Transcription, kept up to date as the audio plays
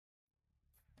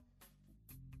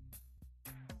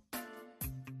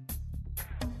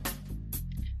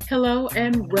Hello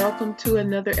and welcome to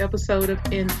another episode of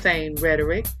Insane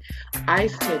Rhetoric.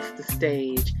 Ice takes the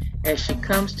stage as she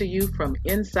comes to you from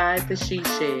inside the she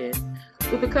shed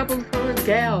with a couple of her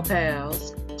gal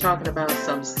pals talking about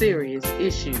some serious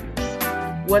issues.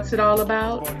 What's it all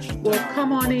about? Well,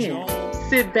 come on in,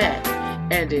 sit back,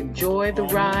 and enjoy the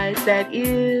ride that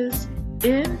is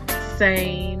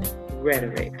Insane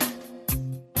Rhetoric.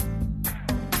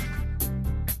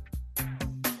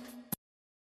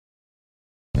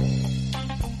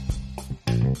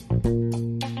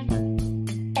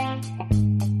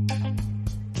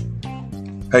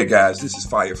 Hey guys, this is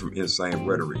Fire from Insane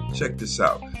Rhetoric. Check this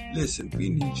out. Listen, we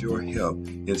need your help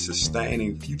in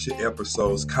sustaining future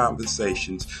episodes,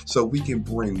 conversations, so we can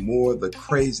bring more of the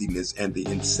craziness and the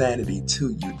insanity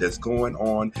to you that's going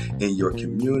on in your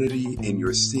community, in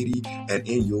your city, and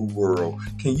in your world.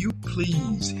 Can you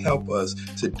please help us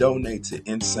to donate to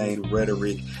Insane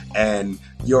Rhetoric? And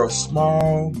your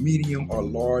small, medium, or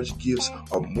large gifts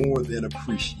are more than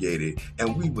appreciated.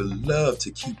 And we would love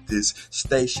to keep this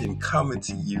station coming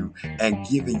to you and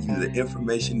giving you the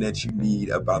information that you need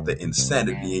about the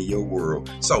insanity in your world.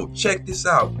 So check this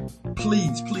out.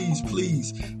 Please, please,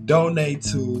 please donate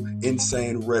to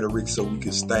Insane Rhetoric so we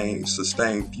can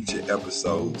sustain future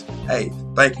episodes. Hey,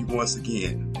 thank you once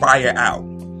again. Fire out.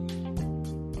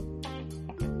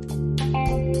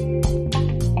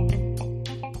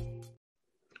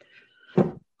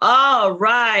 All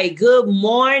right. Good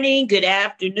morning, good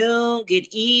afternoon, good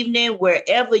evening,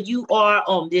 wherever you are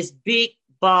on this big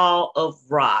ball of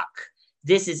rock.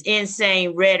 This is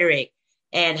Insane Rhetoric.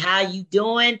 And how you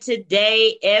doing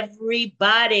today,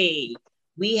 everybody?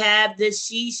 We have the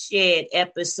She Shed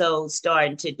episode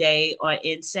starting today on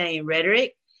Insane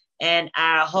Rhetoric. And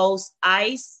our host,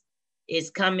 Ice,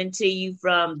 is coming to you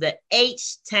from the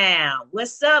H-Town.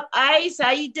 What's up, Ice?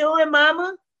 How you doing,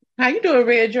 mama? How you doing,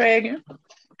 Red Dragon?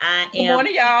 Good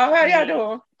morning, y'all. How y'all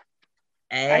doing?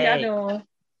 Hey. How y'all doing?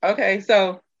 Okay,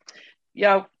 so,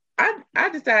 y'all, I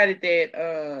decided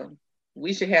that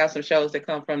we should have some shows that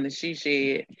come from the She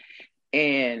Shed.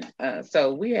 And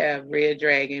so we have Red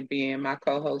Dragon being my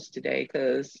co-host today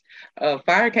because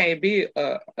Fire can't be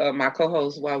my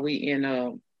co-host while we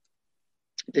in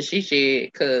the She Shed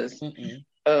because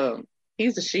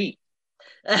he's a sheep.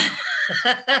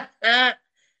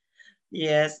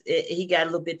 Yes, he got a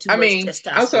little bit too much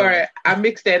testosterone. I'm sorry, I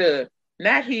mixed that up.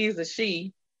 Not he's a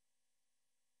she.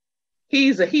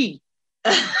 He's a he.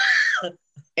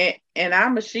 and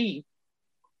I'm a she.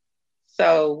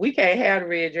 So we can't have the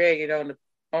Red Dragon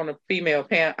on the female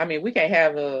panel. I mean, we can't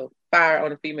have a Fire on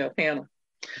the female panel.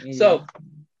 Yeah.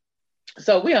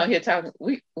 So we on here talking.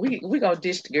 We gonna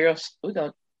dish the girls. We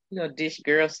gonna dish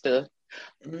girl stuff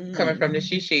coming from the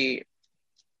She Shed.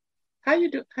 How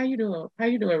you doing? How you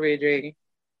doing, Red Dragon?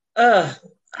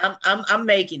 I'm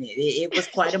making it. It was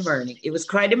quite a morning. It was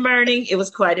quite a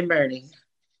morning.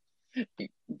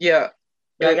 Yeah.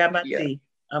 I got my tea.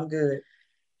 I'm good.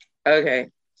 Okay.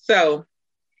 So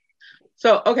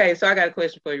I got a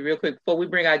question for you real quick before we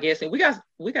bring our guests in. We got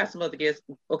some other guests.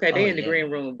 Okay, they in the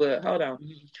green room, but hold on.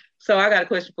 Mm-hmm. So I got a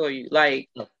question for you. Like,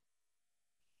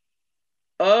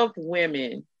 of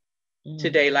women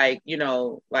today, like,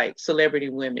 like celebrity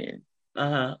women,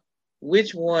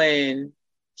 which one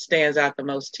stands out the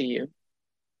most to you?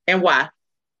 And why?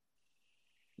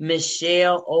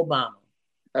 Michelle Obama.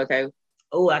 Okay.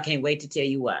 Oh, I can't wait to tell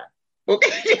you why.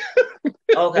 Okay.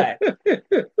 Okay.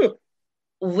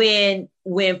 When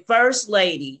First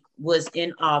Lady was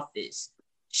in office,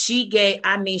 she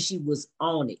was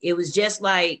on it. It was just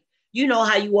like, you know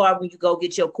how you are when you go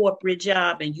get your corporate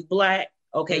job and you Black.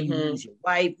 Okay, you use your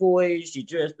white voice, you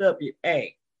dressed up, you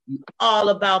all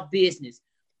about business.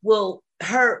 Well,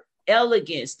 her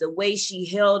elegance, the way she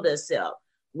held herself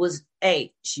was,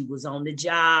 she was on the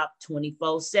job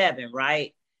 24/7,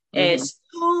 right? As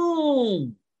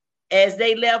soon as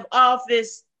they left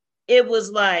office, it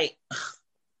was like,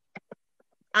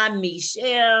 I'm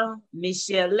Michelle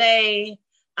A.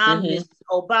 I'm Mrs.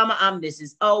 Obama. I'm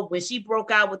Mrs. O. When she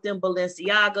broke out with them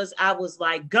Balenciagas, I was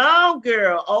like, go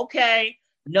girl, okay.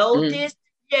 No diss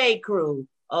J. Crew,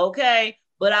 okay.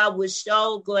 But I was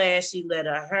so glad she let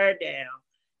her hair down.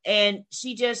 And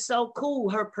she just so cool,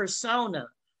 her persona.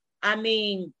 I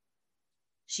mean,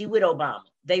 she with Obama.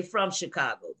 They from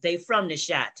Chicago. They from the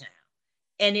Chi-Town.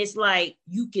 And it's like,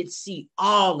 you could see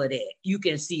all of that. You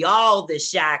can see all the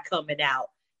shy coming out.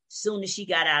 Soon as she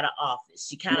got out of office,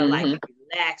 she kind of like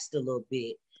relaxed a little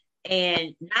bit.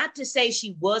 And not to say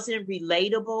she wasn't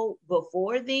relatable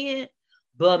before then,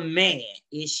 but man,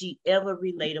 is she ever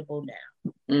relatable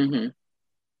now?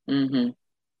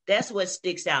 That's what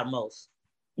sticks out most.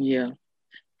 Yeah.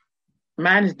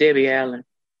 Mine is Debbie Allen.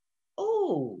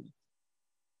 Oh,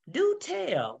 do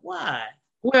tell. Why?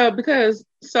 Well, because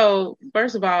so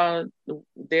first of all,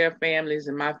 their families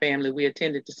and my family, we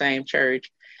attended the same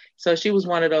church. So she was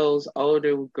one of those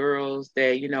older girls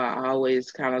that, I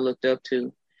always kind of looked up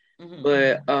to.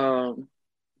 But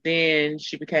then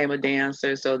she became a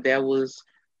dancer, so that was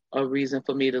a reason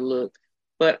for me to look.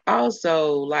 But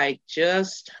also like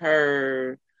just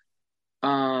her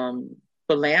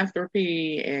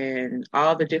philanthropy and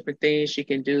all the different things she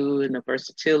can do and the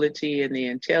versatility and the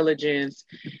intelligence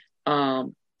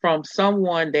from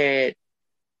someone that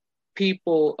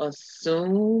people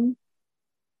assume,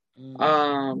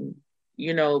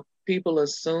 people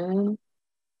assume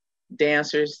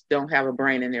dancers don't have a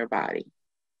brain in their body.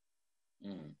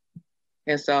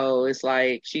 And so it's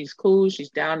like she's cool, she's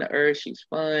down to earth, she's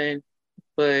fun,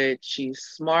 but she's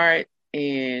smart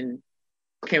and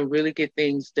can really get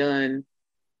things done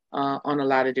on a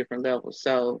lot of different levels.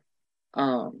 So,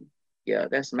 yeah,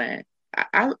 that's mine.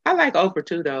 I like Oprah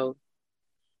too, though.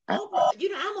 Oprah,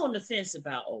 I'm on the fence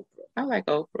about Oprah. I like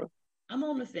Oprah. I'm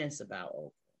on the fence about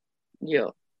Oprah. Yeah.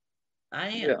 I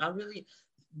am. Yeah.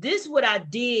 This is what I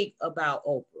dig about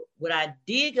Oprah. What I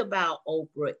dig about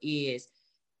Oprah is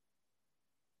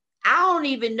I don't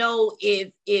even know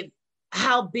if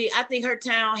how big. I think her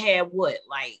town had what,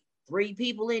 like 3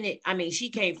 people in it. I mean, she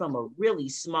came from a really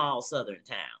small southern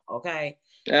town, okay?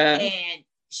 And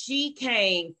she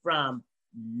came from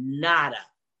nada.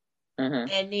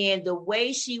 And then the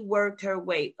way she worked her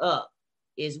way up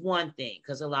is one thing,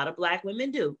 because a lot of Black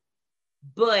women do.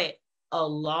 But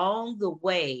along the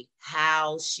way,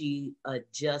 how she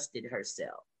adjusted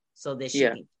herself so that she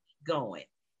could keep going.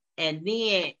 And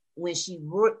then when she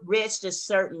reached a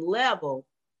certain level,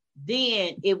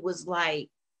 then it was like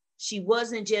she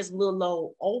wasn't just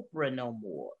little old Oprah no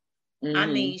more. I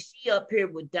mean, she up here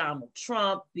with Donald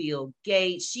Trump, Bill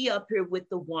Gates. She up here with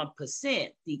the 1%,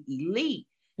 the elite.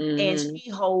 And she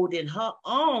holding her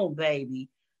own, baby.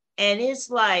 And it's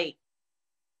like,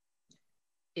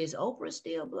 is Oprah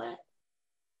still Black?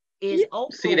 Is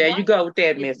Oprah See, there white? you go with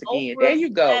that mess again. There you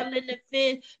go. And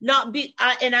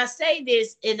I say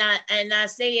this, and I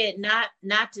say it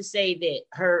not to say that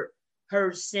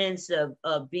her sense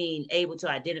of being able to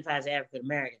identify as African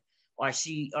American, or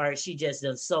she just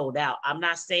done sold out. I'm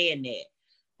not saying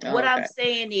that. What I'm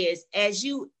saying is, as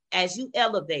you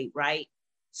elevate, right,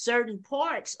 certain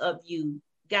parts of you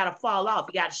gotta fall off.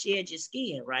 You gotta shed your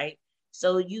skin, right?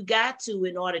 So you got to,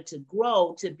 in order to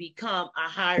grow, to become a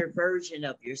higher version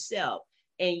of yourself.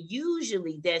 And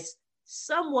usually that's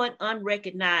somewhat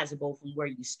unrecognizable from where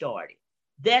you started.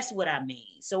 That's what I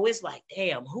mean. So it's like,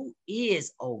 damn, who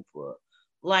is Oprah?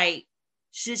 Like,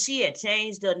 should she have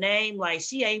changed her name? Like,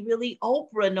 she ain't really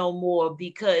Oprah no more,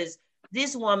 because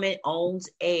this woman owns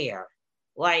air.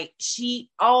 Like, she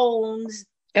owns.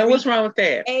 And what's wrong with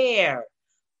that? Air.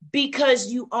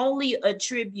 Because you only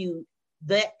attribute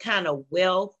that kind of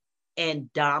wealth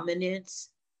and dominance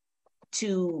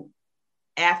to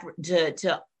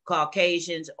to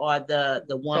Caucasians or the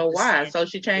 1%. So why? So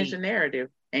she changed the narrative.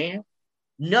 And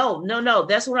no.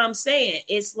 That's what I'm saying.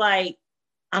 It's like,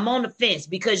 I'm on the fence,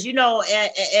 because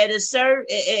at a certain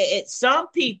some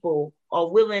people are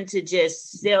willing to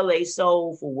just sell their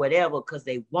soul for whatever because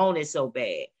they want it so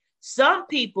bad. Some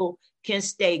people can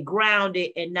stay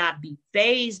grounded and not be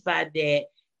fazed by that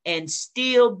and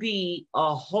still be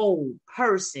a whole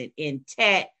person,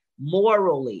 intact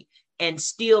morally, and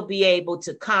still be able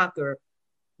to conquer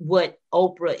what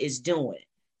Oprah is doing.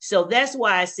 So that's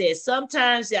why I said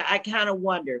sometimes I kind of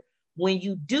wonder, when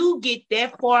you do get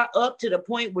that far up to the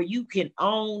point where you can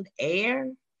own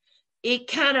air, it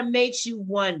kind of makes you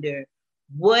wonder,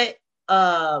 what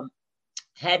have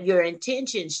your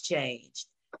intentions changed?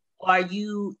 Are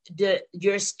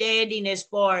your standing as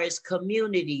far as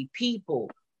community, people,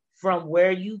 from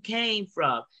where you came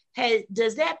from?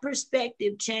 Does that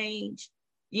perspective change?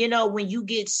 When you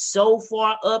get so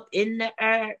far up in the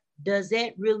air, does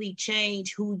that really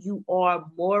change who you are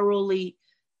morally?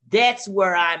 That's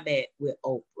where I'm at with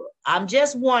Oprah. I'm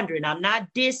just wondering. I'm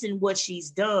not dissing what she's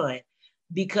done,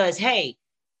 because, hey,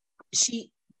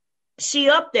 she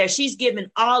up there. She's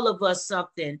given all of us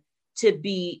something to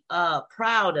be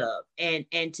proud of and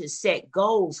to set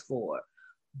goals for.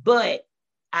 But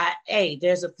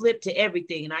there's a flip to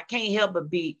everything, and I can't help but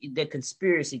be the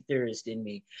conspiracy theorist in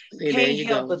me. Can't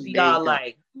help but be all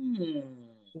like,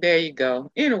 There you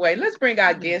go. Anyway, let's bring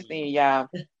our guests in, y'all.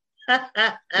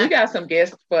 We got some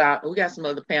guests we got some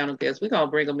other panel guests. We're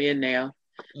gonna bring them in now.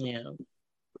 Yeah,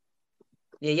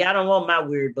 y'all don't want my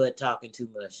weird butt talking too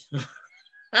much.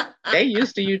 They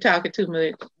used to you talking too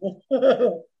much.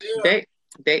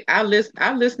 Our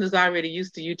listeners already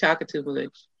used to you talking too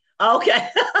much. Okay.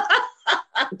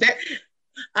 That-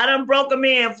 I done broke them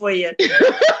in for you.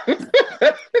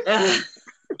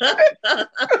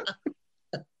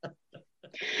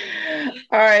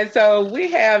 All right, so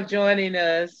we have joining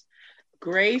us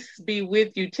Grace be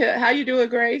with you. How you doing,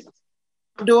 Grace?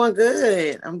 I'm doing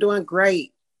good. I'm doing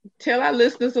great. Tell our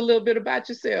listeners a little bit about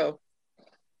yourself.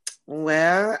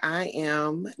 Well, I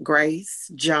am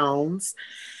Grace Jones,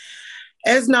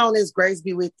 as known as Grace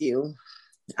Be With You.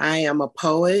 I am a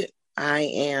poet. I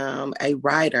am a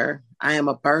writer. I am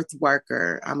a birth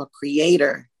worker. I'm a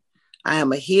creator. I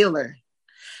am a healer.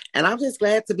 And I'm just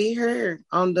glad to be here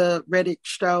on the Reddit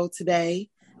show today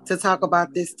to talk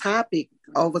about this topic,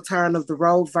 overturn of the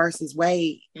Roe versus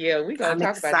Wade. Yeah, we're going to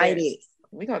talk excited. about that.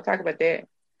 We're going to talk about that.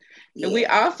 Yeah. And we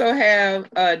also have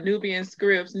Nubian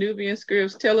Scripts. Nubian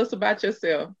Scripts, tell us about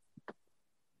yourself.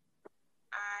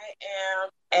 I am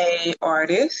an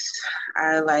artist.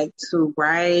 I like to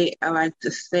write. I like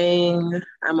to sing.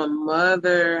 I'm a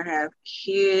mother. I have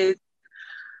kids.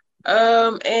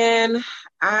 And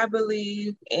I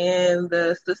believe in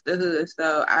the sisterhood.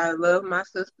 So I love my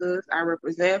sisters. I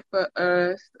represent for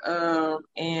us.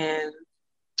 And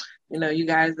you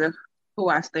guys are who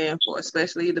I stand for,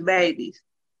 especially the babies.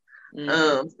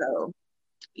 So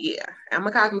yeah, I'm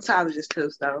a cosmetologist too.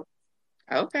 So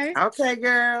okay,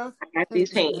 girl. I got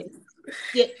these hands.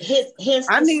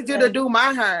 I need you to do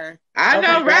my hair. I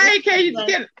know, right? Can you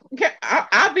get?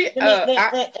 I'll be.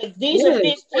 These are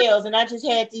fishtails, and I just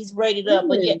had these braided up.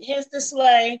 But yeah, here's the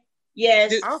sleigh.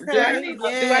 Yes. Do I need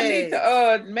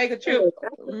to make a trip?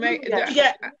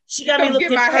 She got me looking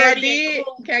get my hair did.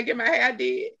 Cool. Can I get my hair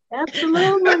did?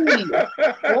 Absolutely.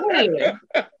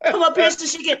 Come up here so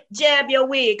she can jab your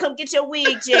wig. Come get your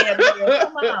wig jabbed.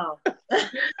 Come on.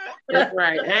 That's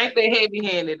right. I ain't that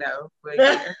heavy-handed though. But,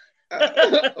 yeah.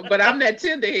 But I'm that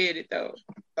tender-headed though.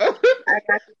 I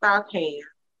got the soft hand.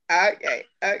 Okay.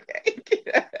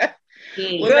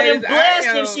 Well, good and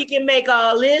blessed if she can make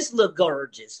all this look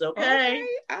gorgeous. Okay.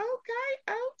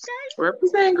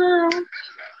 Represent, girl.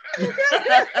 Okay,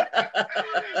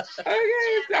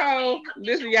 so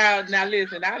listen, y'all. Now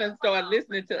listen, I done started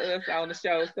listening to us on the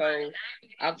show, so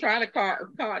I'm trying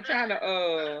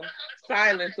to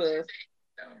silence us.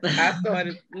 I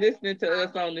started listening to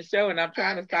us on the show, and I'm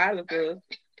trying to silence us.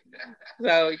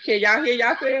 So can y'all hear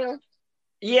yourselves?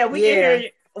 Yeah, we can hear you.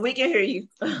 We can hear you.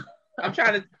 I'm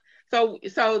trying to. So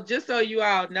just so you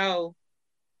all know,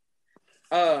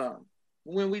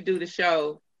 when we do the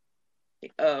show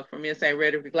from Insane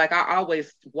Rhetoric, like I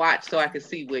always watch so I can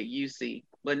see what you see,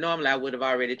 but normally I would have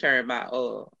already turned my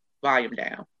volume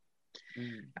down.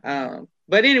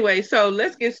 But anyway, so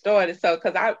let's get started. So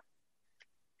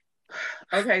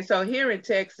so here in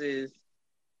Texas,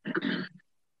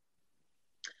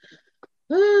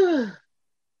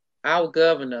 our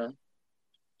governor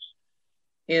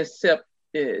in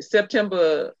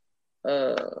September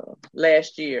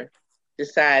last year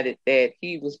decided that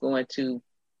he was going to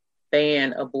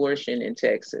ban abortion in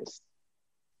Texas.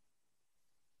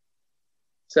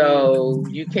 So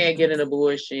you can't get an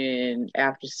abortion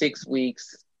after 6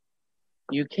 weeks.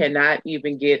 You cannot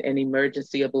even get an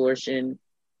emergency abortion.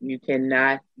 You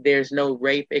cannot, there's no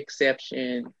rape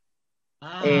exception.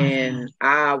 And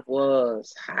I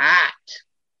was hot.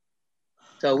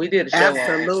 So we did a show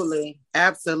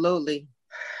Absolutely.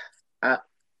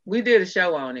 We did a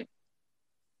show on it.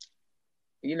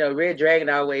 Red Dragon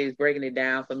always breaking it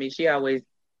down for me. She always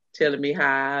telling me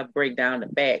how I break down the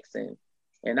facts.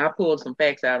 And I pulled some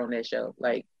facts out on that show.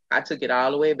 Like, I took it all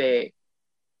the way back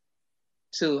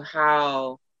to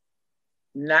how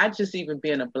not just even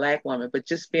being a Black woman, but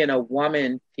just being a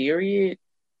woman, period.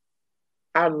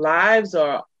 Our lives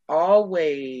are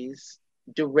always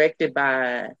directed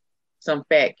by some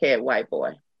fat cat white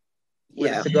boy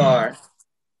with a cigar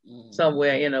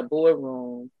somewhere in a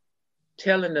boardroom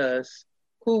telling us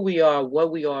who we are,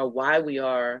 what we are, why we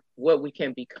are, what we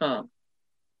can become.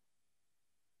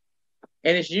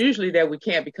 And it's usually that we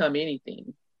can't become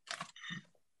anything.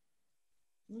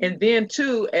 And then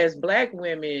too, as Black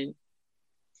women,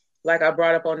 like I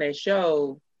brought up on that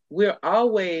show, we're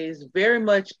always very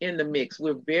much in the mix.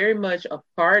 We're very much a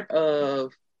part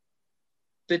of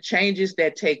the changes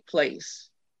that take place.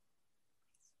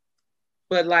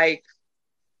 But like,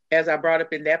 as I brought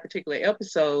up in that particular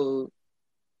episode,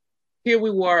 here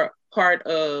we were part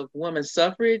of women's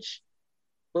suffrage,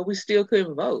 but we still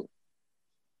couldn't vote.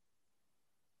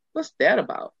 What's that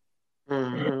about?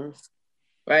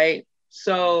 Right?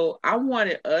 So I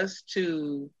wanted us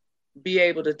to be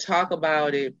able to talk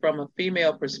about it from a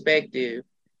female perspective.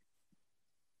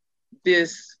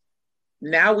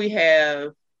 Now we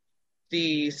have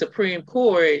the Supreme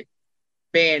Court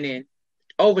banning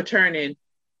overturning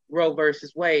Roe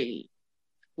versus Wade.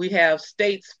 We have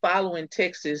states following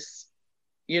Texas,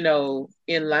 in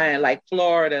line, like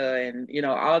Florida and,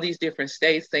 all these different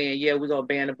states saying, yeah, we're going to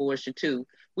ban abortion too.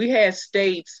 We had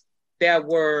states that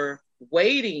were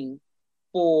waiting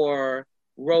for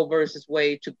Roe versus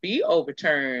Wade to be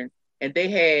overturned, and they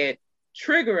had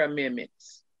trigger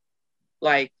amendments.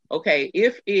 Like, okay,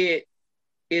 if it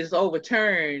is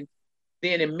overturned,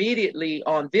 then immediately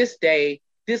on this day,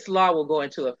 this law will go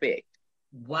into effect.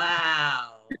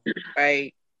 Wow.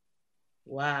 Right?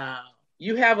 Wow.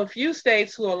 You have a few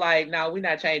states who are like, no, we're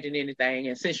not changing anything.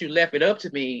 And since you left it up to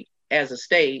me as a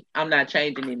state, I'm not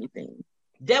changing anything.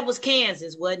 That was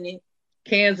Kansas, wasn't it?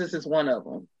 Kansas is one of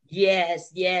them.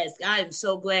 Yes. I'm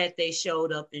so glad they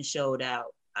showed up and showed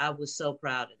out. I was so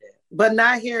proud of that. But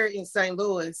not here in St.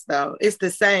 Louis, though. It's the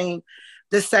same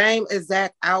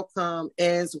exact outcome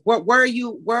as where are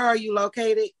you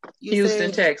located?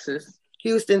 Houston, Texas.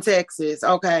 Houston, Texas.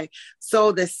 Okay.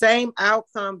 So the same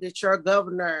outcome that your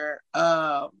governor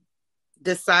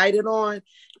decided on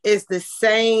is the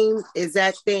same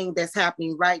exact thing that's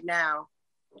happening right now,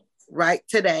 right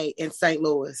today in St.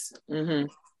 Louis.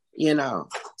 Mm-hmm.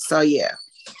 So yeah.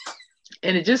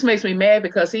 And it just makes me mad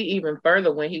because he even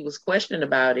further, when he was questioned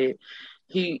about it,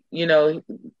 he, the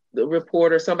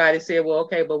reporter, somebody said, well,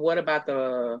 okay, but what about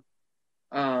the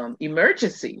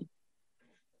emergency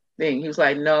thing? He was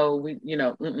like, no, we,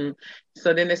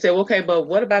 So then they said, okay, but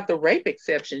what about the rape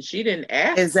exception? She didn't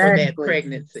ask for that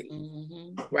pregnancy,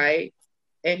 right?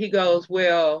 And he goes,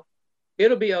 well,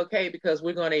 it'll be okay because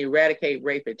we're going to eradicate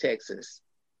rape in Texas.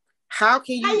 How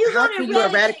can you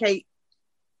eradicate?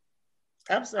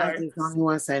 I'm sorry. I just don't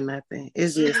want to say nothing.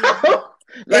 It's just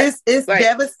it's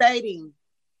devastating.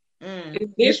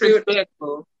 It's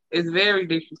disrespectful. It's very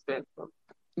disrespectful.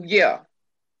 Yeah.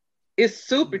 It's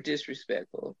super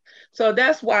disrespectful. So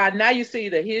that's why now you see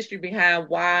the history behind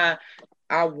why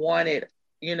I wanted,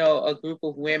 a group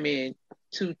of women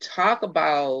to talk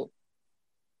about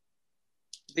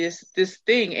this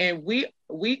thing. And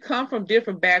we come from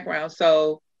different backgrounds.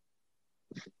 So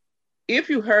if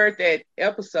you heard that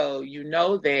episode, you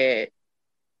know that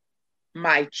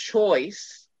my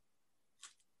choice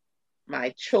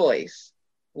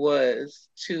was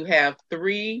to have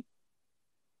 3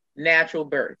 natural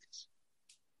births.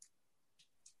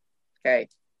 Okay.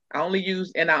 I only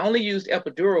used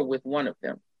epidural with one of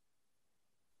them.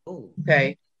 Ooh.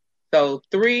 Okay. So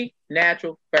 3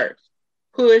 natural births.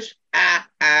 Push,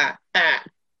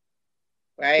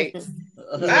 right?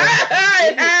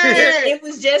 It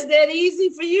was just that easy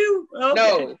for you? Okay.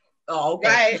 No. Oh,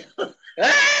 okay. Right.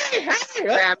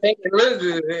 I make it look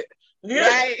good.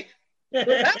 Right.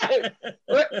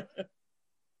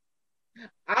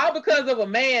 All because of a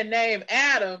man named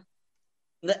Adam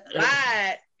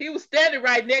lied. He was standing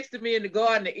right next to me in the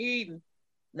Garden of Eden.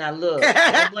 Now look,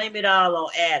 don't blame it all on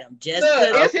Adam. Just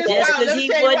because he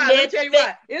was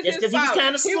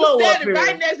kind of slow up here. He was up standing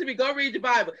right next to me. Go read your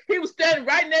Bible. He was standing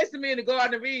right next to me in the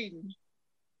Garden of Eden.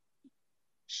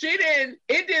 It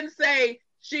didn't say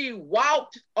she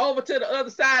walked over to the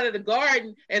other side of the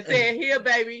garden and said, here,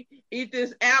 baby, eat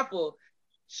this apple.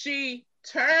 She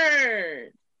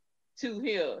turned to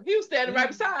him. He was standing right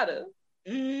beside her.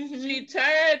 Mm-hmm. She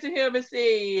turned to him and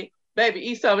said, baby,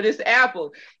 eat some of this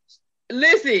apple.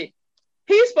 Listen,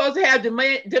 he's supposed to have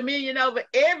dominion over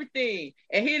everything.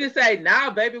 And he didn't say, nah,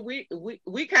 baby,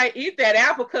 we can't eat that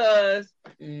apple because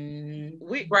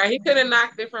right, he could have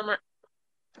knocked it from her.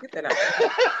 Get that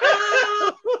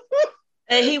out.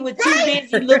 And he was too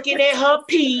busy looking at her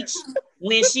peach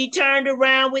when she turned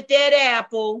around with that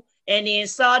apple and then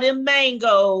saw them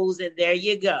mangoes, and there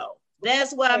you go.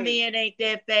 That's why men ain't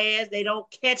that fast. They don't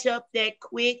catch up that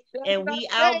quick, and we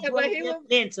outgrow them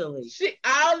mentally. She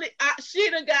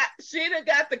done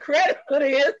got the credit for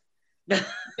this.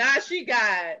 Now she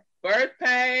got birth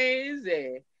pains,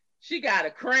 and she got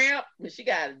a cramp, and she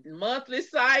got a monthly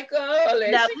cycle,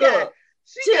 and now,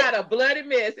 she got a bloody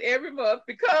mess every month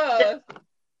because.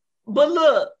 But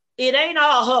look, it ain't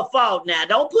all her fault now.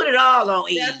 Don't put it all on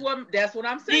Eve. That's what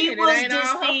I'm saying. It ain't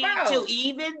all her fault.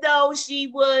 Even though she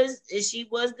was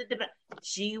deceived.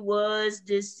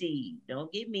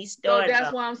 Don't get me started. So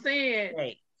that's what I'm saying.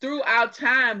 Hey. Throughout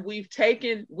time, we've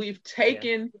taken.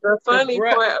 The funny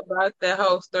part about that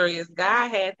whole story is God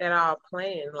had that all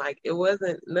planned. Like it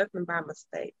wasn't nothing by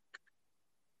mistake.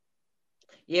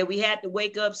 Yeah, we had to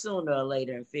wake up sooner or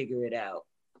later and figure it out.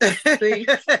 See,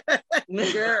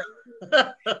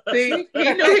 see,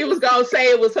 he knew he was gonna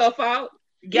say it was her fault.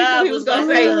 God was gonna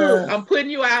say, "I'm putting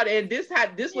you out, and this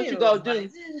what you gonna do?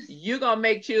 You gonna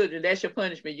make children. That's your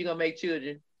punishment. You gonna make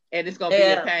children. and it's gonna be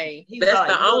a pain. That's like,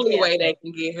 the only way they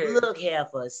can get her. Look,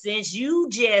 Heifer, since you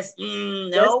just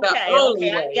okay,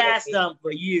 I got something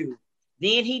for you.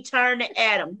 Then he turned to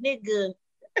Adam, nigga,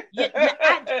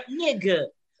 nigga.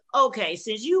 Okay,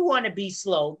 since you want to be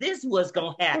slow, this was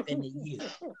gonna happen to you.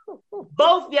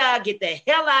 Both y'all get the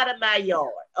hell out of my yard,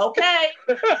 okay?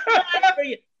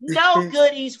 No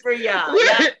goodies for y'all.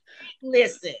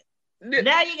 Listen,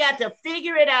 now you got to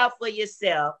figure it out for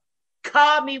yourself.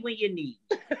 Call me when you need.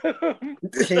 That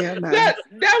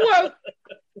was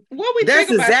what we. That's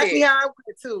think about exactly that. how I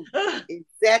went too.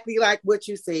 Exactly like what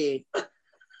you said.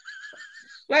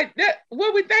 Like that.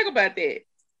 What we think about that?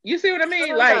 You see what I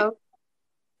mean? Like,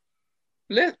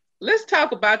 let's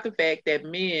talk about the fact that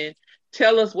men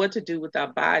tell us what to do with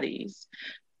our bodies.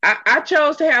 I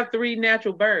chose to have 3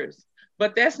 natural births,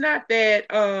 but that's not that.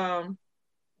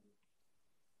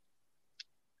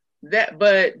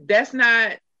 That's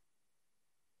not.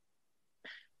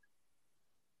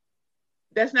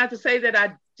 That's not to say that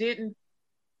I didn't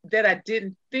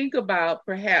think about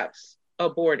perhaps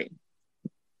aborting.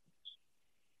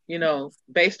 You know,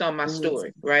 based on my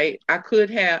story, right? I could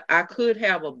have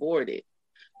aborted.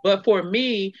 But for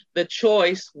me, the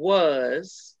choice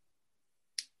was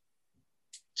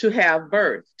to have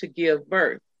birth, to give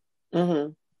birth.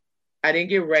 Mm-hmm. I didn't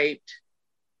get raped.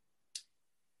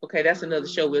 Okay, that's another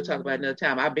show we'll talk about another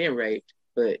time. I've been raped,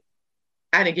 but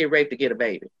I didn't get raped to get a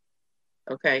baby.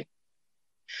 Okay.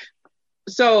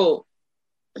 So,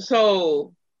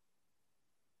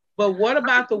 but what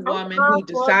about the woman who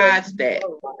decides that?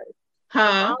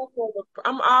 Huh?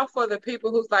 I'm all for the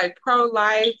people who's like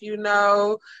pro-life, you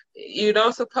know, you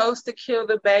don't supposed to kill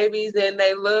the babies and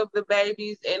they love the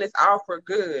babies and it's all for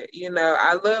good. You know,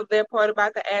 I love that part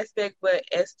about the aspect, but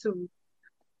as to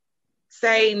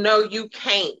say, no, you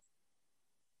can't,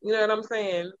 you know what I'm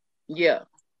saying? Yeah.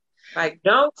 Like,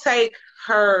 don't take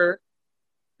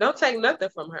nothing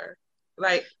from her.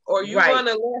 Like, or you want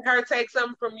to let her take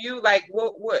something from you? Like,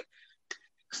 what?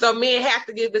 So men have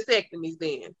to get vasectomies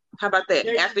then. How about that?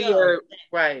 After you're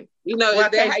right. You know, is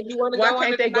that how you want to go on? Why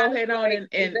can't they go ahead on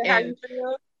and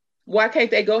why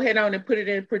can't they go ahead on and put it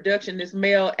in production, this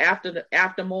male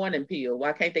after morning pill?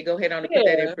 Why can't they go ahead on and put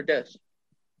that in production?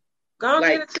 Go and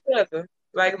get it together.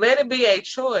 Like, let it be a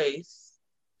choice.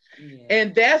 Yeah.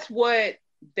 And that's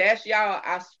y'all,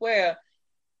 I swear,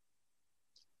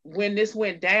 when this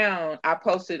went down, I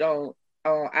posted on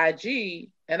IG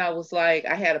and I was like,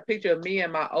 I had a picture of me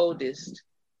and my oldest,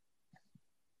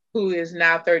 who is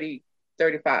now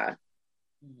 35.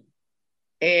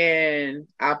 And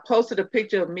I posted a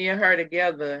picture of me and her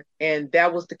together, and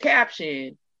that was the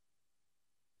caption.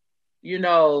 You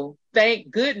know, thank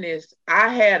goodness I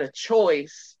had a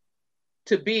choice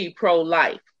to be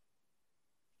pro-life.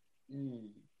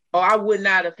 Or I would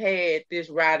not have had this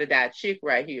ride or die chick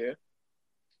right here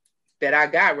that I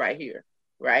got right here,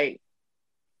 right?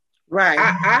 Right.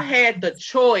 I had the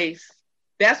choice.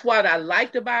 That's what I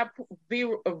liked about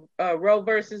Roe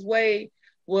versus Wade,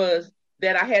 was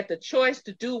that I had the choice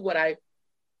to do what I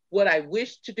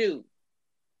wished to do.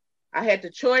 I had the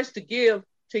choice to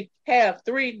have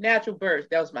 3 natural births.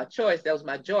 That was my choice. That was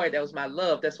my joy. That was my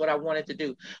love. That's what I wanted to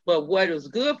do. But what was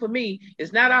good for me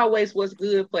is not always what's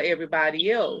good for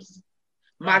everybody else.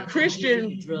 My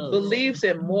Christian beliefs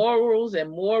and morals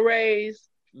and mores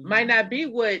might not be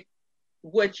what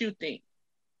you think.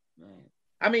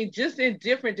 I mean, just in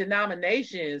different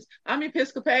denominations. I'm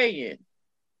Episcopalian.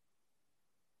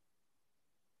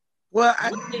 Well,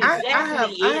 I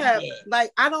have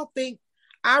like,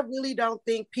 I really don't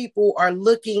think people are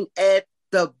looking at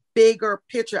the bigger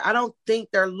picture. I don't think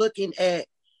they're looking at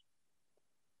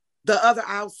the other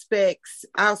aspects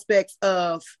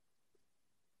of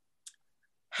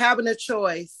having a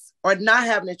choice or not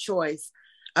having a choice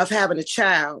of having a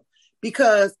child.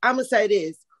 Because I'm going to say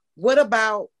this, what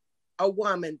about a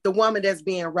woman, the woman that's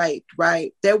being raped,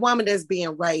 right? That woman that's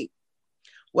being raped.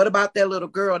 What about that little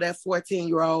girl, that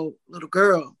 14-year-old little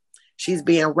girl? She's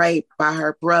being raped by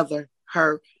her brother,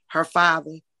 her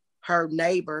father, her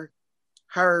neighbor,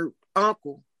 her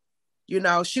uncle. You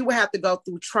know, she would have to go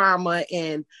through trauma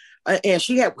and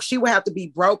she would have to be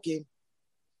broken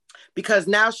because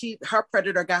now her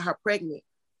predator got her pregnant.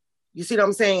 You see what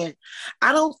I'm saying?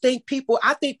 I think people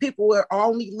are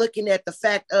only looking at the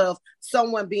fact of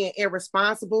someone being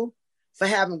irresponsible for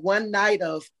having one night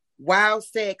of wild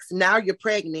sex. Now you're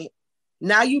pregnant.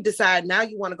 Now you decide, now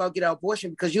you want to go get an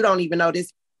abortion because you don't even know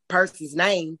this person's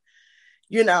name,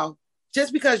 you know,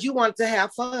 just because you want to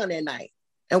have fun that night.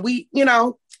 And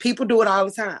people do it all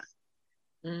the time,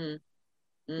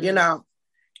 you know,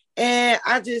 and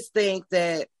I just think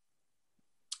that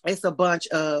it's a bunch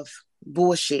of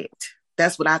bullshit.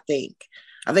 That's what I think.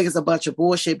 I think it's a bunch of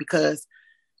bullshit because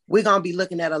we're going to be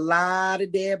looking at a lot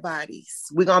of dead bodies.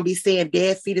 We're going to be seeing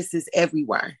dead fetuses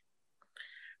everywhere.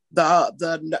 What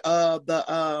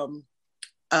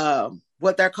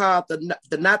they're called, the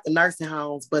not the nursing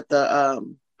homes, but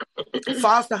the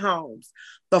foster homes.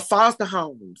 The foster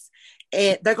homes.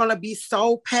 And they're going to be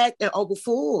so packed and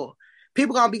overfull.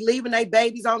 People going to be leaving their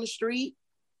babies on the street.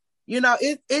 You know,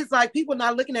 it's like people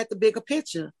not looking at the bigger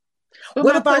picture. But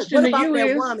what about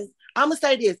that woman? I'm going to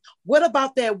say this. What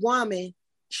about that woman?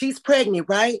 She's pregnant,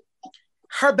 right?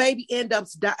 Her baby end up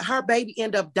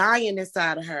dying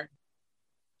inside of her.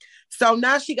 So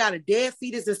now she got a dead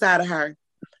fetus inside of her.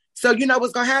 So you know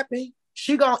what's going to happen?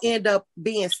 She going to end up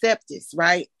being sepsis,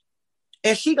 right?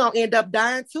 And she going to end up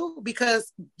dying too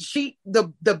because she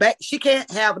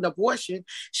can't have an abortion.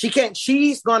 They're going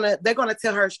to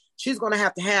tell her she's going to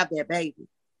have that baby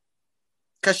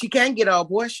because she can't get an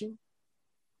abortion.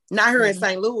 Not here in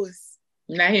St. Louis.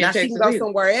 Not here. Now she can go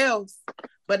somewhere else,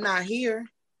 but not here.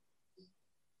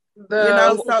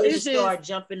 So it's start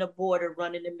jumping the border,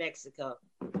 running to Mexico.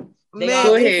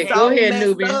 Go ahead,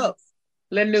 Nubian.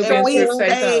 Let Nubian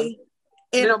say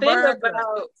something.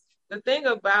 The thing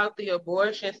about the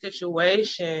abortion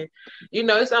situation, you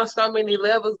know, it's on so many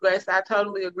levels, Grace. I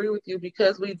totally agree with you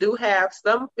because we do have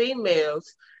some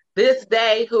females this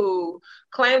day who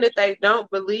claim that they don't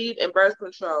believe in birth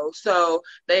control. So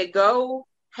they go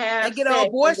they get an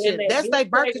abortion. That's their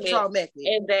birth control method.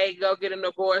 And they go get an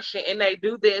abortion and they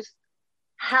do this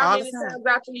how many times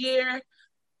out the year?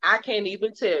 I can't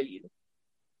even tell you.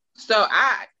 So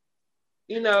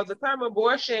the term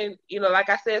abortion, like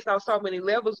I said, it's on so many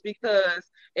levels because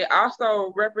it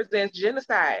also represents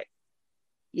genocide.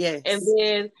 Yes. And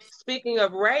then speaking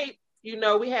of rape,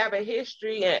 we have a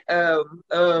history of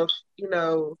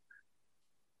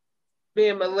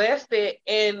being molested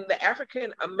in the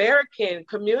African American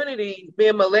community,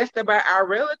 being molested by our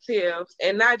relatives,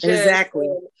 and not just in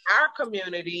our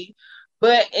community,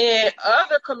 but in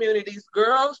other communities.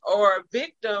 Girls are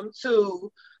victim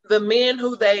to the men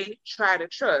who they try to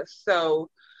trust. So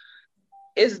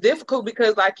it's difficult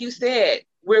because, like you said,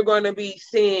 we're going to be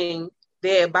seeing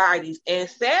dead bodies. And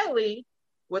sadly,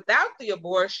 without the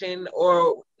abortion,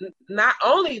 or not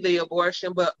only the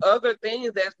abortion, but other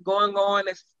things that's going on,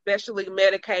 especially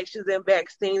medications and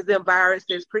vaccines and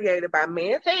viruses created by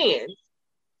man's hands,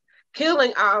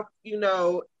 killing off,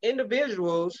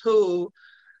 individuals who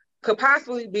could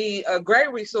possibly be a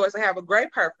great resource and have a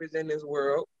great purpose in this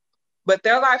world. But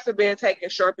their lives are being taken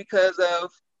short because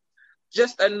of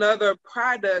just another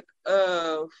product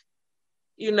of,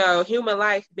 human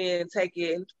life being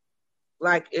taken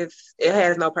like it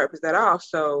has no purpose at all.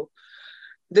 So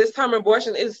this term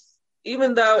abortion is,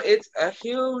 even though it's a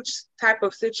huge type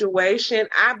of situation,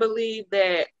 I believe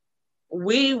that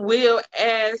we will,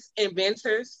 as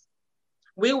inventors,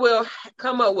 we will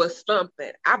come up with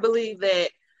something. I believe that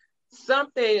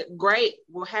something great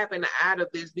will happen out of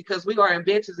this because we are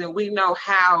inventors and we know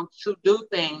how to do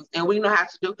things, and we know how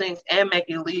to do things and make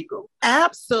it legal.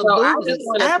 Absolutely. So I just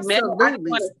want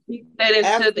to speak that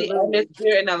into the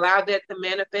atmosphere and allow that to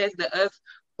manifest, that us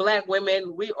Black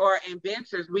women, we are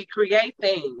inventors. We create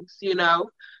things,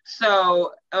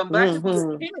 So Black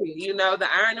people, period, the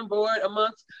ironing board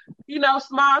amongst,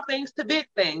 small things to big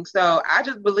things. So I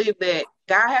just believe that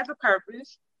God has a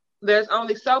purpose. There's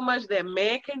only so much that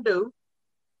man can do.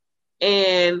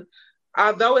 And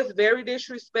although it's very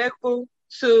disrespectful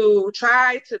to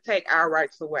try to take our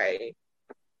rights away,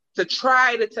 to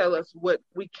try to tell us what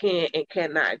we can and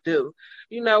cannot do,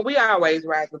 we always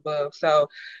rise above. So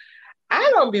I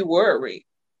don't be worried.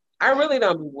 I really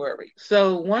don't be worried.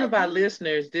 So one of our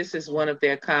listeners, this is one of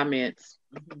their comments.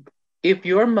 If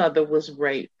your mother was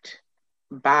raped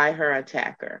by her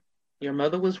attacker,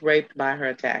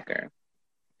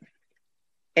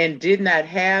 and did not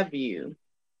have you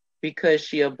because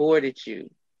she aborted you,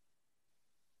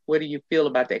 what do you feel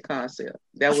about that concept?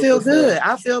 I feel good.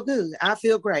 I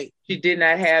feel great. She did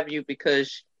not have you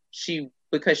because she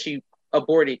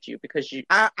aborted you,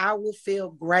 I will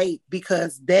feel great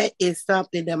because that is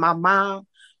something that my mom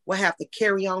will have to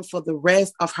carry on for the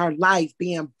rest of her life,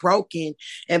 being broken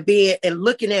and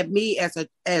looking at me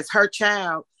as her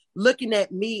child, looking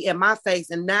at me in my face,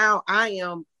 and now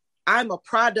I'm a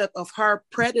product of her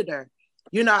predator.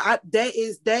 That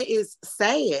is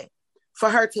sad for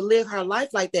her to live her life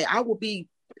like that.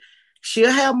 She'll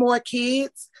have more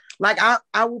kids. Like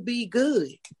I will be good.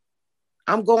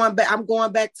 I'm going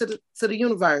back to the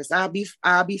universe. I'll be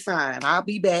fine. I'll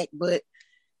be back, but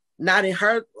not in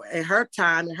her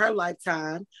time, in her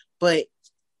lifetime, but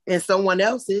in someone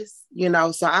else's,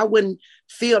 So I wouldn't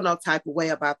feel no type of way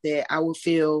about that. I would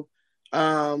feel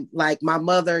Like my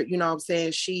mother, you know what I'm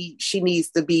saying? She needs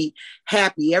to be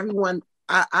happy. Everyone,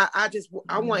 I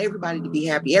want everybody to be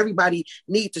happy. Everybody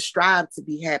needs to strive to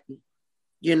be happy.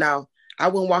 You know, I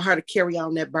wouldn't want her to carry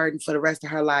on that burden for the rest of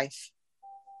her life.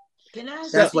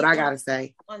 That's what I gotta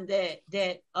say. On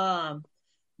that,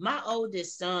 my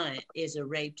oldest son is a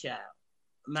rape child.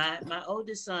 My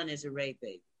oldest son is a rape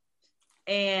baby.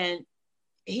 And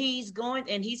he's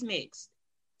mixed.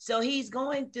 So he's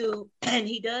going through, and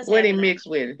he does. What he mixed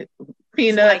with?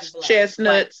 Peanuts,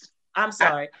 chestnuts. White. I'm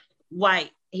sorry,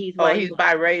 white. He's white. Oh, he's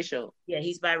biracial. Yeah,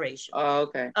 he's biracial.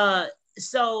 Oh, okay.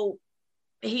 So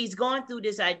he's going through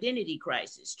this identity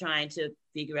crisis, trying to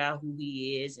figure out who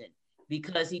he is, and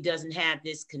because he doesn't have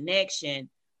this connection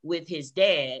with his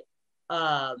dad,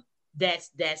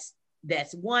 that's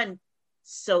one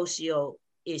social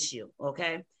issue,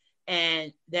 okay,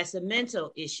 and that's a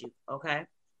mental issue, okay.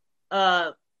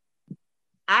 I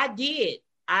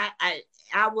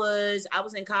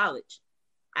was in college.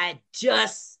 I had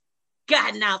just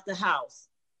gotten out the house.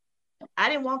 I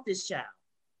didn't want this child.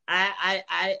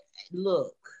 I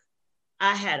look,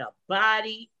 I had a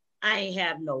body. I ain't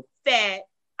have no fat.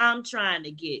 I'm trying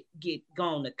to get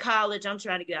going to college. I'm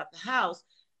trying to get out the house.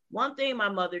 One thing my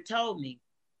mother told me,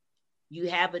 you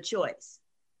have a choice.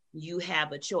 You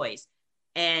have a choice.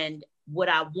 And what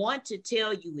I want to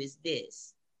tell you is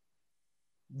this.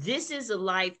 This is a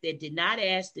life that did not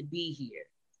ask to be here.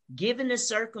 Given the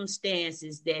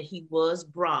circumstances that he was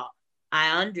brought,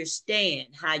 I understand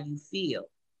how you feel.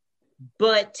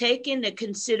 But take into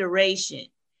consideration,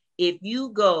 if you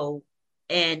go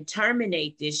and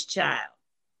terminate this child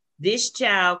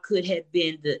could have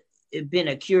been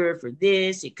a cure for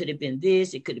this. It could have been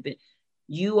this. It could have been.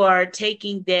 You are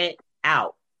taking that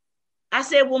out. I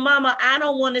said, well, Mama, I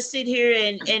don't want to sit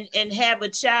here and have a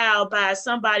child by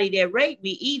somebody that raped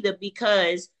me either,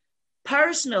 because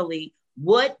personally,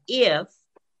 what if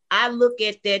I look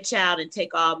at that child and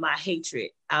take all my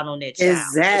hatred out on that child?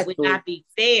 Exactly. It would not be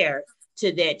fair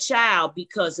to that child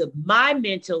because of my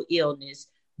mental illness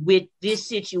with this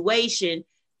situation.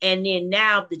 And then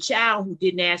now the child who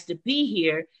didn't ask to be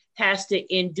here has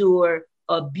to endure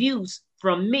abuse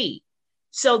from me.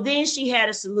 So then she had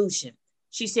a solution.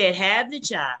 She said, have the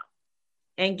child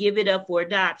and give it up for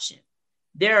adoption.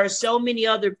 There are so many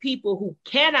other people who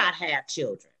cannot have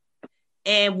children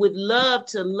and would love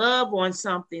to love on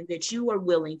something that you are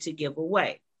willing to give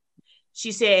away.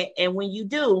 She said, and when you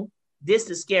do, this is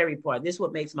the scary part. This is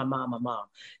what makes my mom a mom.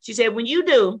 She said, when you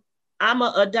do, I'm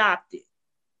going to adopt it.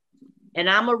 And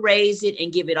I'm going to raise it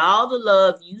and give it all the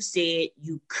love you said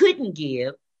you couldn't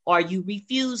give or you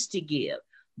refused to give.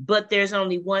 But there's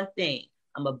only one thing.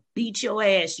 I'm going to beat your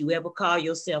ass. You ever call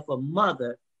yourself a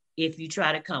mother if you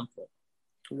try to comfort.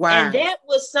 Wow. And that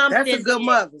was something. That's a good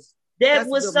mother. That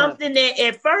was something that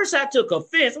at first I took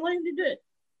offense. What did you do?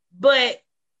 But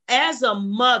as a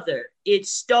mother, it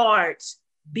starts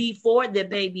before the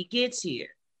baby gets here.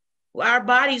 Our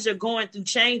bodies are going through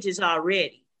changes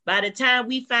already. By the time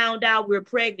we found out we're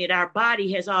pregnant, our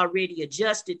body has already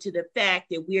adjusted to the fact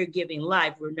that we're giving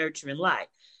life, we're nurturing life.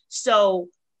 So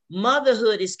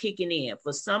motherhood is kicking in.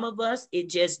 For some of us, it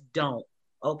just don't.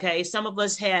 Okay. Some of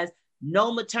us has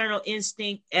no maternal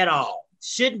instinct at all.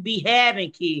 Shouldn't be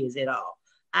having kids at all.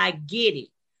 I get it.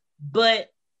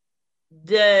 But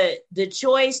the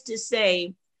choice to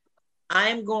say,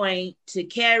 I'm going to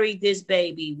carry this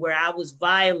baby where I was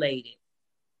violated.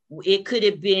 It could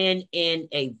have been in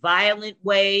a violent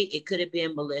way. It could have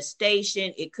been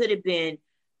molestation. It could have been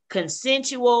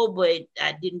consensual, but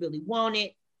I didn't really want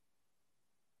it.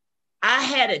 I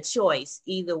had a choice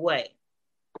either way.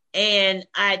 And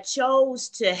I chose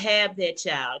to have that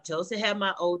child, chose to have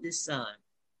my oldest son.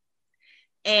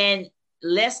 And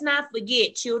let's not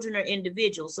forget, children are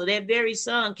individuals. So that very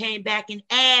son came back and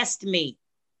asked me,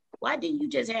 why didn't you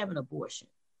just have an abortion?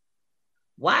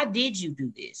 Why did you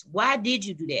do this? Why did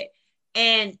you do that?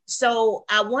 And so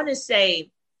I want to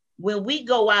say, when we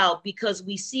go out, because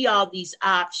we see all these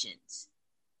options,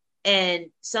 and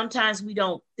sometimes we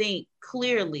don't think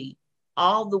clearly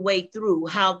all the way through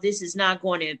how this is not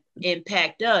going to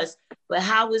impact us, but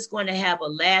how it's going to have a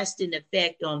lasting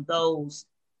effect on those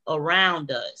around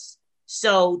us.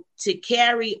 So to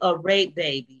carry a rape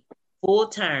baby full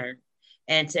term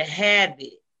and to have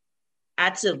it, I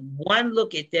took one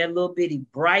look at that little bitty,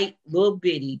 bright, little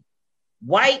bitty,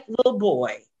 white little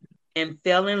boy and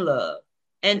fell in love.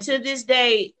 And to this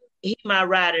day, he my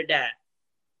ride or die.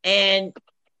 And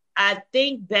I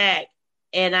think back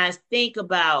and I think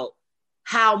about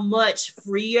how much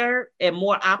freer and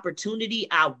more opportunity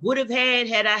I would have had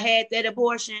I had that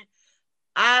abortion.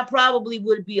 I probably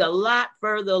would be a lot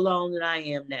further along than I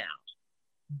am now.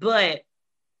 But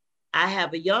I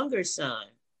have a younger son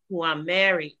who I'm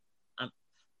married. I'm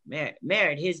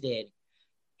married his daddy.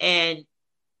 And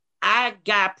I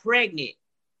got pregnant.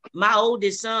 My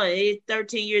oldest son is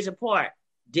 13 years apart.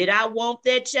 Did I want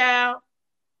that child?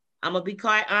 I'm going to be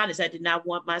quite honest. I did not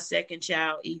want my second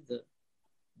child either.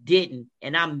 Didn't.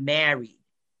 And I'm married.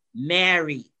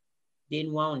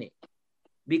 Didn't want it.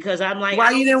 Because I'm like.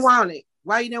 Why you didn't want it?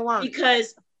 Why you didn't want it?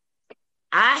 Because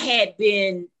I had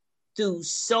been through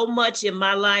so much in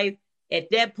my life. At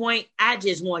that point, I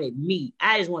just wanted me.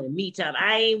 I just wanted me time.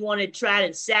 I ain't want to try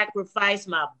to sacrifice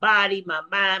my body, my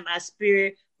mind, my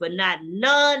spirit, but not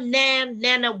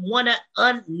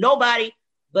nobody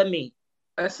but me.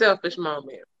 A selfish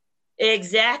moment.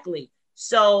 Exactly.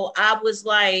 So I was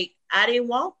like, I didn't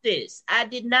want this. I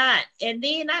did not. And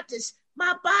then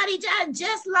my body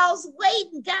just lost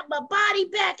weight and got my body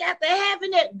back after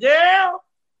having it. Girl,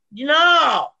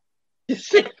 no.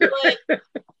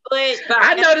 But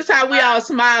I noticed how we all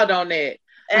smiled on that.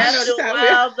 After a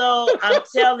while, though, I'm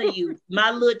telling you,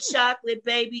 my little chocolate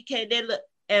baby came there,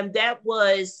 and that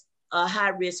was a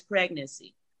high-risk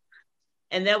pregnancy.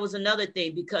 And that was another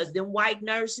thing, because them white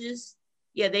nurses,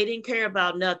 they didn't care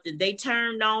about nothing. They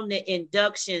turned on the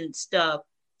induction stuff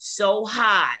so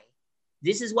high.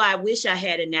 This is why I wish I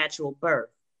had a natural birth.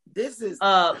 It's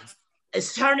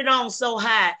turned it on so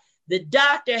high, the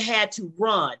doctor had to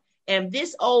run. And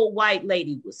this old white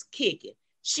lady was kicking.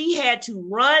 She had to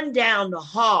run down the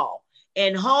hall.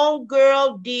 And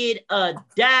homegirl did a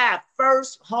dive,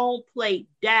 first home plate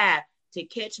dive, to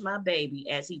catch my baby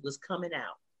as he was coming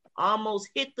out.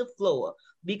 Almost hit the floor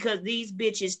because these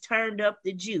bitches turned up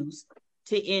the juice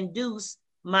to induce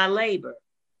my labor.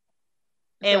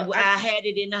 And I had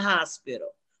it in the hospital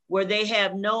where they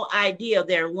have no idea.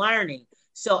 They're learning.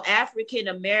 So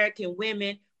African-American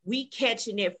women, we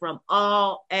catching it from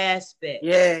all aspects.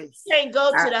 Yes. We can't go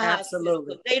to the hospital.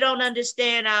 They don't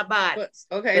understand our bodies.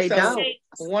 But, okay, so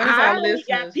one of our listeners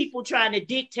got people trying to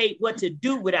dictate what to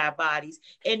do with our bodies,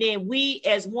 and then we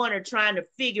as one are trying to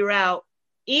figure out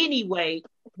anyway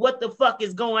what the fuck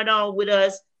is going on with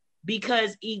us,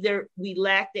 because either we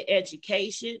lack the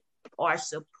education or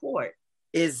support.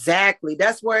 Exactly.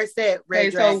 That's where it's at.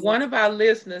 Okay, so one of our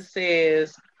listeners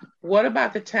says, what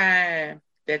about the time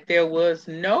that there was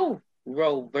no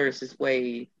Roe versus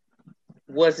Wade?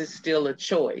 Was it still a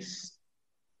choice?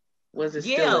 Was it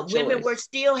still a choice? Women were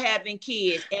still having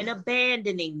kids and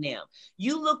abandoning them.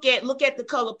 You look at the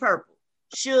color purple,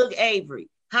 Suge Avery.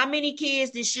 How many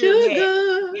kids did Suge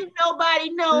have? If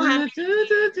nobody know how many kids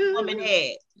this woman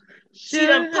had. She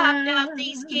done popped out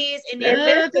these kids, and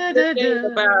then that's the thing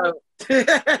about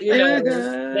back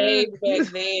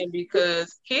then,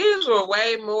 because kids were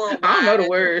way more. I don't know the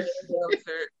words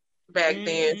back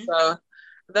then. So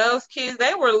those kids,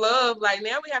 they were loved. Like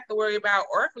now we have to worry about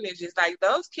orphanages. Like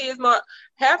those kids,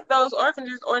 half those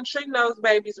orphanages aren't treating those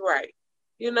babies right.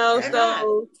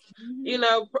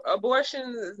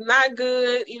 Abortion is not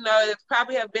good. There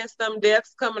probably have been some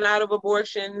deaths coming out of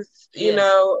abortions.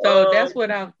 So that's what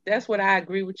I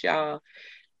agree with y'all.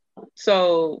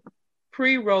 So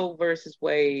pre-Roe versus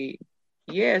Wade,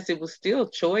 yes, it was still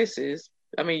choices.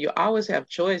 I mean, you always have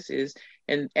choices.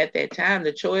 And at that time,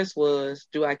 the choice was,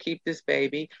 do I keep this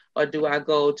baby or do I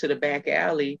go to the back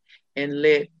alley and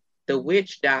let the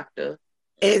witch doctor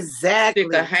exactly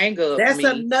stick a hanger up That's me?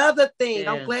 Another thing.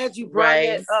 I'm glad you brought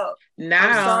that up.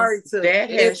 Now that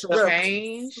has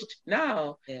changed.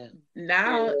 Now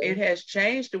it has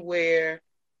changed to where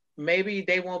maybe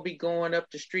they won't be going up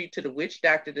the street to the witch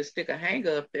doctor to stick a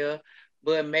hanger up there,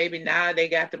 but maybe now they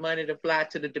got the money to fly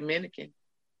to the Dominican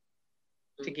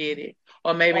to get it.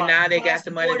 Or maybe now they got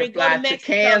the money to fly to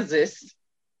Kansas.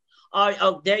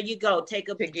 There you go. Take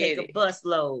a bus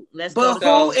load. But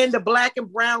who in the Black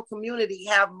and brown community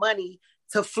have money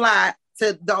to fly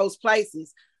to those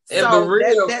places? So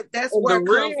that's where it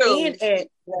comes in at,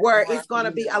 where it's going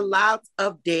to be a lot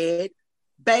of dead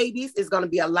babies. It's going to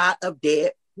be a lot of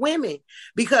dead women,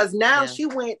 because now she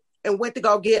went to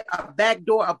go get a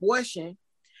backdoor abortion,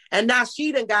 and now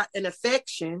she done got an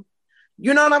infection.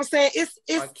 You know what I'm saying? It's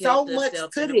so much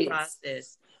to this.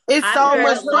 Process. It's so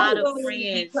much a lot of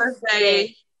friends because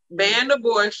they banned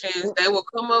abortions. They will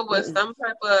come up with some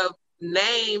type of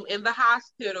name in the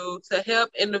hospital to help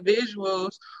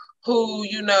individuals who,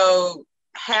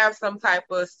 have some type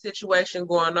of situation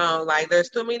going on. Like there's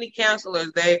too many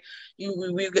counselors.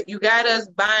 You got us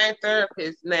buying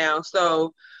therapists now.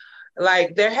 So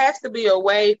like there has to be a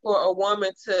way for a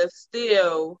woman to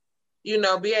still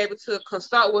be able to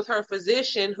consult with her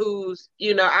physician who's,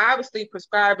 obviously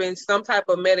prescribing some type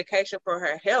of medication for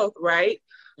her health, right?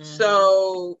 Mm-hmm.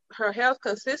 So her health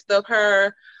consists of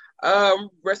her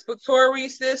respiratory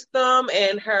system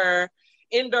and her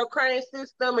endocrine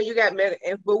system, and you got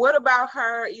but what about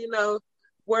her,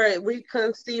 where we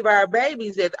conceive our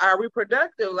babies, that are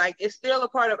reproductive, like it's still a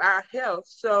part of our health.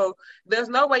 So there's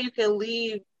no way you can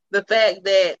leave the fact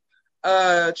that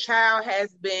a child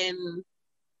has been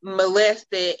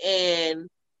molested and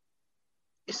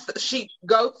she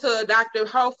go to a doctor,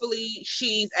 hopefully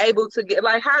she's able to get,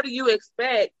 like, how do you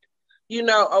expect,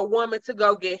 a woman to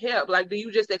go get help? Like, do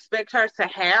you just expect her to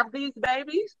have these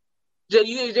babies? Do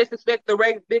you just expect the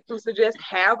rape victims to just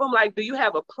have them? Like, do you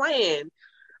have a plan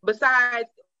besides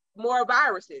more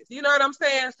viruses? You know what I'm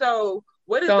saying? So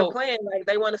what is the plan? Like,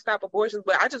 they want to stop abortions,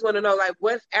 but I just want to know, like,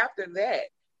 what's after that?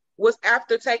 What's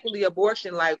after taking the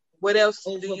abortion? Like, what else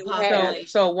do you have?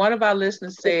 So one of our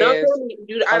listeners says, I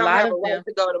don't have a right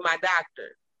to go to my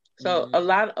doctor. So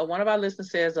one of our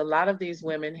listeners says a lot of these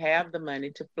women have the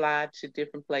money to fly to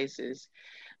different places.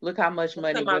 Look how much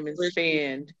money women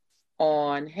spend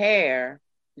on hair.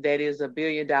 That is $1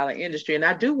 billion industry. And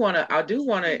I do want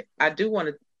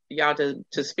y'all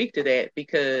to speak to that,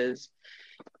 because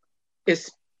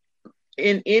it's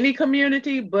in any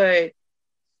community, but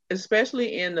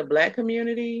especially in the Black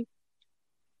community,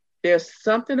 there's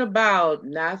something about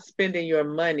not spending your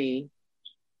money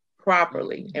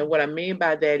properly. And what I mean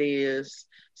by that is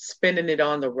spending it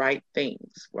on the right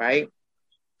things, right?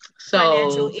 So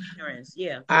financial ignorance,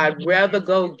 yeah. I'd rather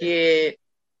go get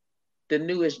the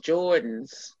newest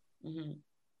Jordans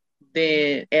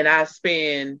and I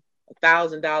spend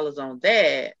 $1,000 on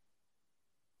that,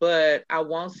 but I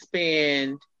won't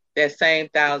spend that same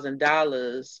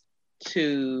 $1,000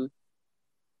 to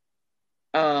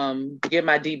get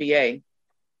my DBA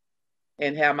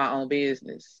and have my own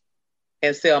business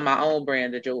and sell my own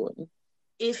brand of Jordan.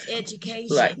 It's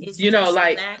education. Like, it's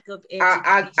like lack of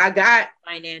education. I got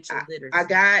financial literacy. I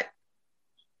got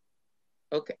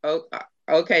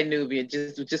okay, Nubian.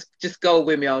 Just go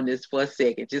with me on this for a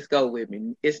second. Just go with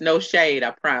me. It's no shade,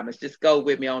 I promise. Just go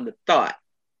with me on the thought.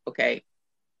 Okay.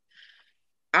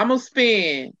 I'm gonna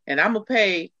spend and I'm gonna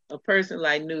pay a person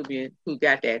like Nubian who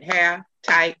got that hair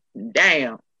tight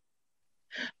down.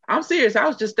 I'm serious. I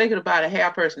was just thinking about a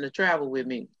hair person to travel with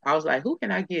me. I was like, who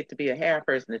can I get to be a hair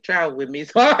person to travel with me?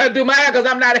 So I do my hair because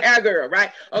I'm not a hair girl,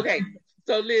 right? Okay.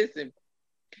 So listen.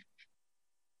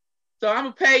 So I'm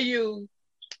gonna pay you.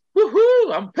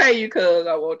 Woohoo! I'm gonna pay you because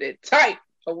I want that tight.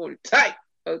 I want it tight.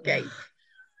 Okay.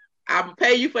 I'm gonna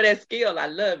pay you for that skill. I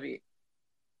love it.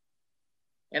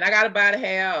 And I gotta buy the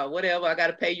hair or whatever. I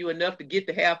gotta pay you enough to get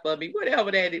the hair for me,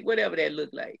 whatever that look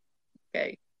like.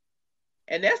 Okay.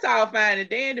 And that's all fine and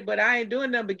dandy, but I ain't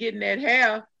doing nothing but getting that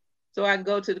hair so I can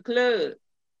go to the club.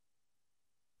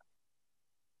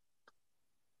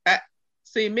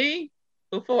 See me,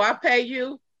 before I pay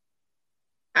you,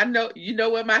 I know, you know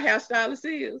what my hairstylist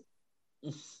is?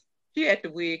 She at the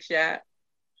wig shop.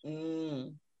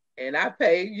 And I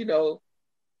pay,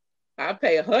 I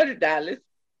pay $100.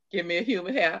 Give me a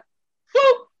human hair.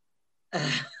 Woo!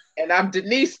 And I'm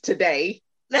Denise today.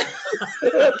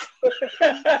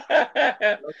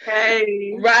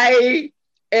 Okay. Right.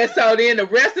 And so then the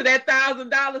rest of that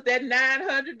 $1,000, that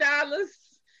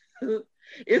 $900,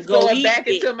 it's going back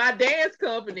into my dance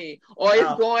company, or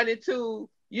it's going into,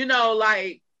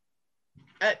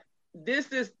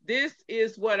 this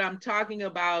is what I'm talking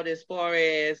about as far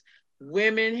as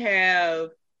women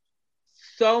have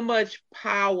so much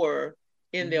power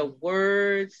in their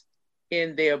words,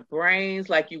 in their brains,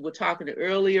 like you were talking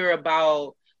earlier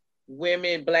about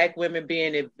women, Black women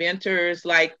being inventors,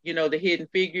 like, the Hidden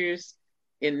Figures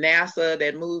in NASA,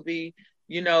 that movie.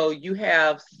 You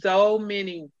have so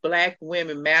many Black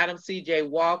women, Madam C.J.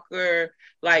 Walker,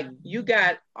 like you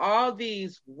got all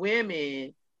these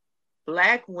women,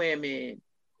 Black women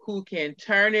who can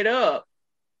turn it up,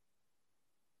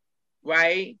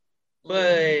 right?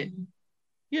 But,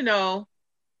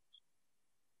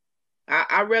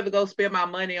 I'd rather go spend my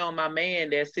money on my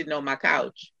man that's sitting on my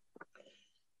couch.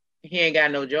 He ain't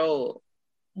got no job.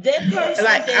 That person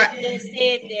that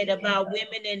said that about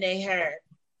women and their hair.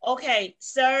 Okay,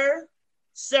 sir,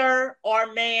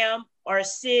 or ma'am, or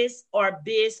sis, or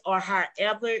bis, or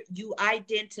however you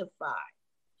identify.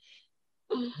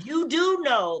 You do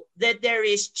know that there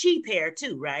is cheap hair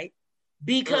too, right?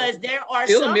 Because there are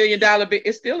still $1 million.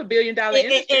 It's still $1 billion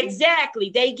industry. Exactly.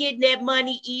 They getting that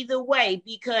money either way,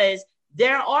 because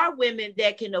there are women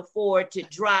that can afford to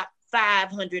drop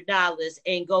 $500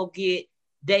 and go get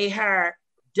their hair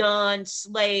done,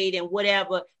 slayed, and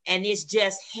whatever, and it's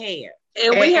just hair.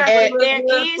 And we have to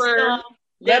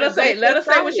let her say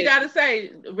what she got to say,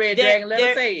 Red Dragon. Let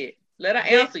her say it. Let her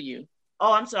answer you.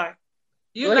 Oh, I'm sorry.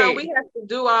 You know, we have to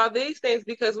do all these things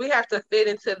because we have to fit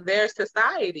into their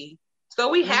society. So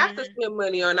we have to spend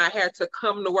money on our hair to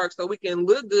come to work so we can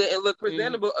look good and look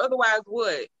presentable. Otherwise,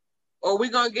 what? Are we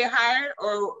gonna get hired,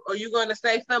 or are you gonna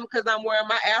say something because I'm wearing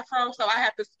my afro? So I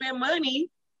have to spend money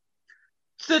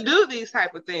to do these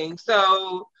type of things.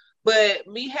 So, but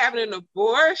me having an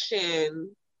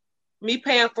abortion, me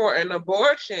paying for an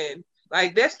abortion,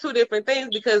 like that's two different things.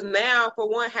 Because now, for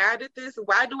one, how did this?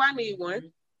 Why do I need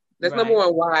one? That's number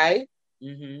one. Why?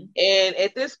 And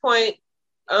at this point,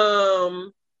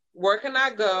 where can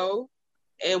I go?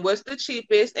 And what's the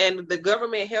cheapest? And the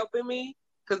government helping me,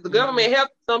 because the government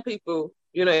helps some people,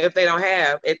 you know, if they don't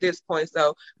have at this point.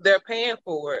 So they're paying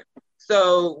for it.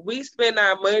 So we spend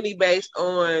our money based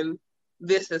on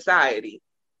this society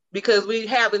because we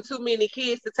having too many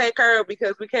kids to take care of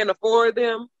because we can't afford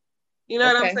them. You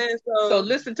know what I'm saying? So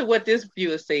listen to what this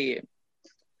viewer said.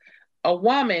 A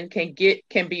woman can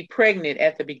be pregnant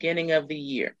at the beginning of the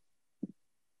year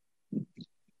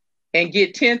and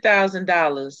get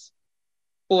 $10,000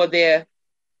 for their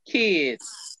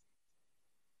kids.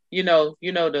 You know,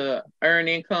 the earned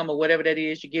income or whatever that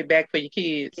is you get back for your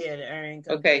kids. Yeah, the earned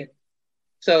income. Okay.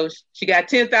 So she got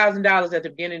 $10,000 at the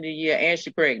beginning of the year and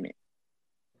she's pregnant.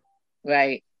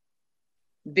 Right.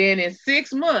 Then in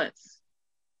 6 months,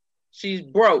 she's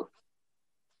broke.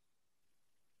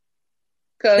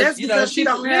 Because, you know,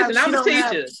 I'm a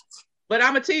teacher. But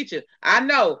I'm a teacher. I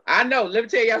know. Let me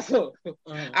tell y'all something.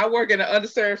 I work in an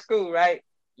underserved school, right?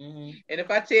 And if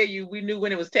I tell you we knew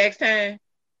when it was tax time,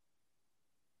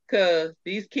 because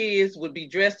these kids would be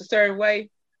dressed a certain way,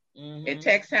 and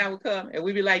tax time would come, and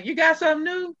we'd be like, you got something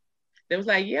new? They was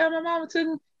like, yeah, my mama took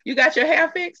me. You got your hair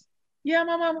fixed? Yeah,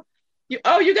 my mama. You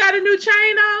got a new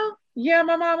chain on? Yeah,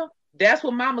 my mama. That's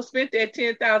what mama spent that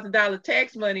 $10,000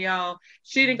 tax money on.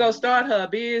 She didn't go start her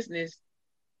business.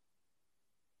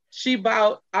 She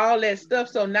bought all that stuff.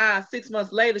 So now 6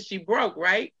 months later, she broke,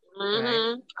 right?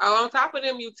 Right. On top of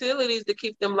them utilities to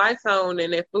keep them lights on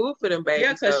and that food for them babies.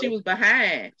 Yeah, because she was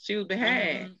behind.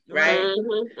 Right?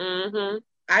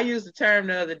 I used the term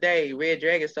the other day, Red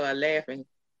Dragon started laughing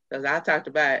because I talked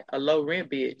about a low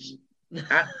rent bitch.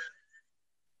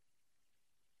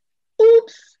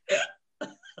 Oops.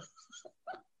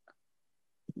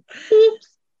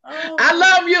 Oh. I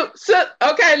love you. So,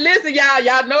 okay, listen, y'all.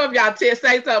 Y'all know if y'all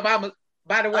say something,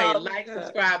 by the way,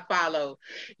 subscribe, follow.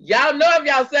 Y'all know if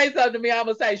y'all say something to me, I'm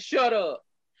gonna say shut up.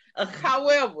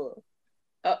 However,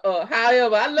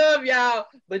 I love y'all,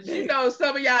 but you know,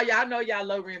 some of y'all know y'all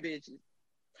low rent bitches.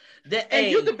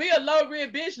 You could be a low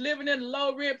rent bitch living in a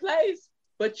low rent place,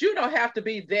 but you don't have to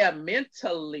be there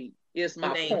mentally. Is my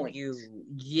point. Thank you.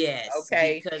 Yes.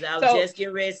 Okay. Because I was just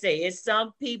getting ready to say, it's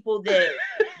some people that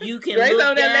you can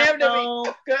look down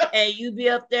on and you be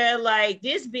up there like,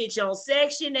 this bitch on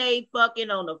Section 8 fucking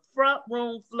on the front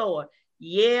room floor.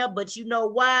 Yeah, but you know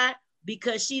why?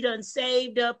 Because she done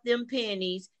saved up them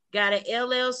pennies, got an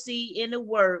LLC in the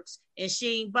works, and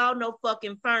she ain't bought no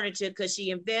fucking furniture because she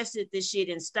invested this shit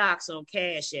in stocks on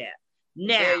Cash App.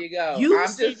 Now, there you go.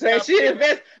 I'm just saying she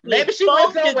invested. Maybe she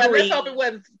went somewhere. Let's hope it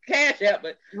wasn't Cash App,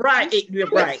 but right.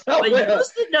 But you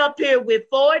sitting up here with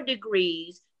 4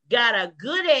 degrees, got a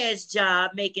good ass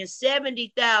job, making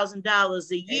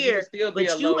 $70,000 a year,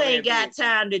 but you ain't got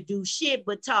time to do shit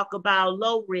but talk about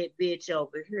low rent bitch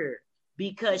over here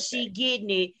because she getting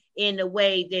it in a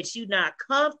way that you're not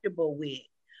comfortable with.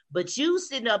 But you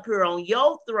sitting up here on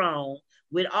your throne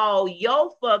with all your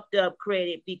fucked up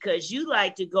credit because you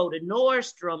like to go to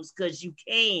Nordstrom's because you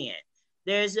can.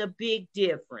 There's a big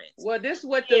difference. Well, this is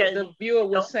what the viewer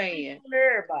was saying.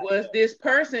 Was this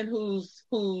person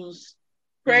who's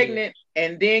pregnant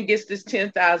and then gets this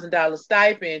 $10,000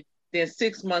 stipend, then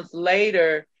 6 months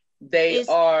later they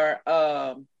are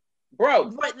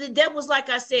broke. But that was like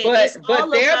I said.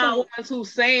 But they're the ones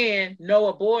who's saying no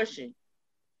abortion.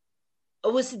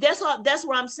 That's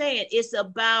what I'm saying. It's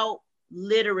about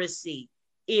literacy.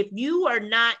 If you are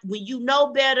not, when you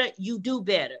know better, you do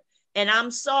better. And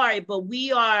I'm sorry, but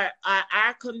we are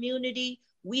our community.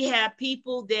 We have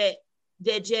people that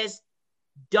just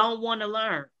don't want to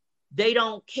learn. They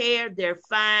don't care. They're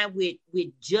fine with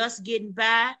just getting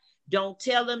by. Don't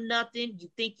tell them nothing. You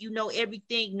think you know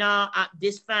everything? No,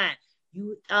 this fine.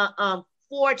 You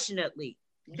fortunately.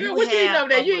 Girl, what you eating over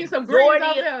there? You eating some greens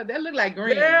over there? That look like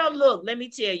green. Girl, look, let me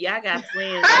tell you, I got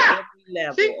friends at every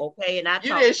level, okay? And I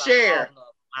talk about share. All of them.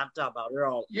 I'm talking about her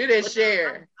all. You didn't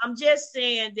share. I'm just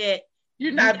saying that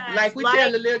you're not like we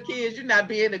tell the little kids, you're not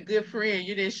being a good friend.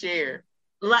 You didn't share.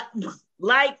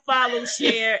 Like, follow,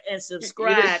 share, and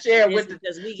subscribe.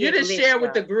 You didn't share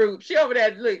with the group. She over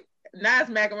there, look, nice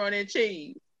macaroni and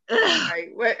cheese.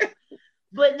 Like, what?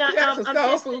 But no, You got some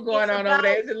soul food going on over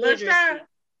there. Is it lunchtime?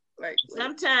 Like,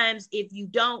 sometimes if you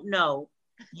don't know,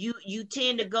 you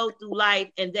tend to go through life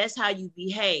and that's how you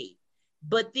behave.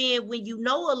 But then when you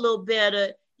know a little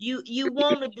better, you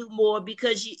want to do more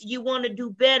because you want to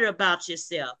do better about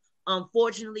yourself.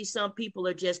 Unfortunately, some people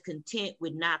are just content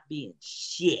with not being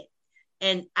shit.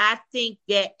 And I think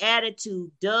that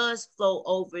attitude does flow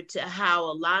over to how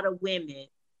a lot of women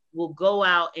will go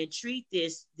out and treat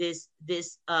this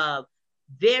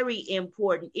very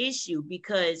important issue,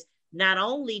 because not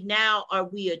only now are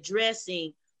we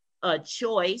addressing a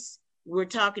choice, we're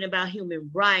talking about human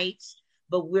rights,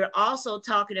 but we're also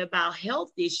talking about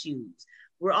health issues.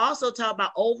 We're also talking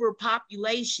about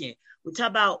overpopulation. We're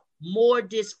talking about more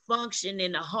dysfunction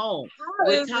in the home.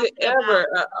 We're talking about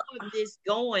all of this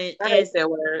going as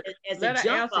a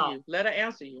jump off. Let her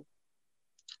answer you.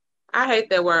 I hate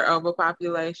that word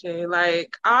overpopulation.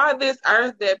 Like all this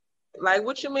earth that, like,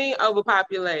 what you mean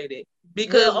overpopulated?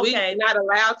 Because we're not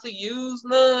allowed to use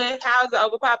none. How is it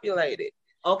overpopulated?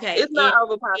 Okay, it's not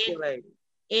overpopulated.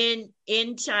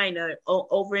 In China,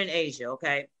 over in Asia,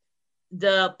 okay,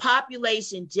 the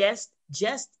population just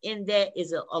in that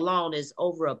alone is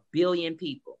over 1 billion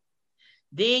people.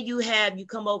 Then you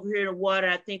come over here to water.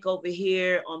 I think over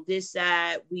here on this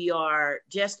side we are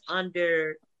just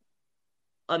under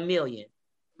 1 million.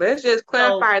 Let's just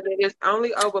clarify that it's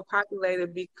only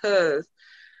overpopulated because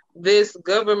this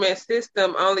government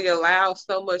system only allows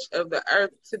so much of the earth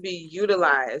to be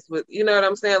utilized. With, you know what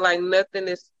I'm saying? Like nothing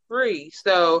is free.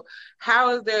 So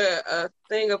how is there a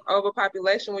thing of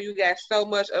overpopulation when you got so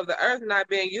much of the earth not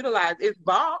being utilized? It's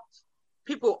bought.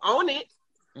 People own it.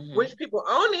 Mm-hmm. Rich people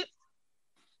own it,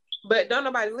 but don't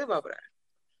nobody live over there.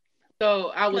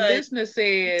 So our listener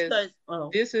says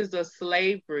this is a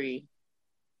slavery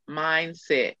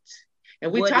mindset.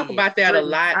 And we talk about that a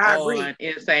lot on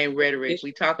Insane Rhetoric.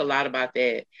 We talk a lot about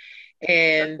that.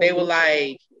 And they were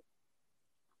like,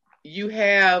 you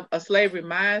have a slavery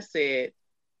mindset.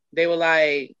 They were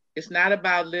like, it's not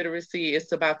about literacy.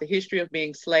 It's about the history of being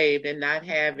enslaved and not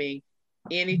having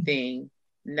anything.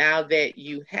 Now that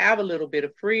you have a little bit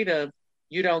of freedom,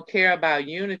 you don't care about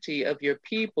unity of your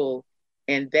people.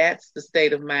 And that's the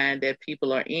state of mind that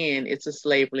people are in. It's a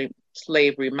slavery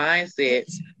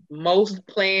mindset. Most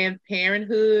Planned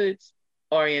Parenthoods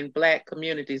are in Black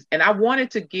communities. And I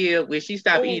wanted to give, when she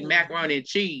stopped eating macaroni and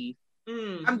cheese.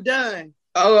 I'm done.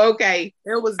 Oh, okay.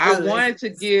 It was good. I wanted to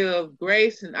give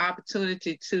Grace an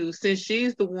opportunity to, since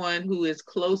she's the one who is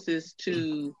closest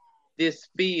to this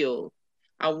field,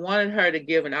 I wanted her to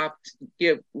give her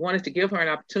an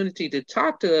opportunity to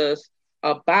talk to us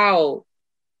about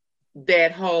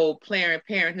that whole Planned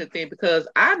Parenthood thing, because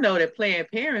I know that Planned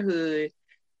Parenthood,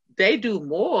 they do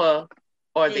more,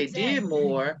 or they did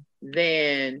more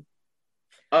than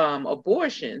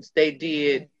abortions. They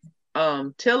did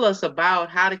tell us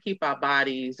about how to keep our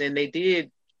bodies, and they did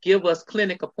give us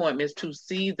clinic appointments to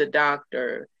see the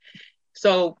doctor.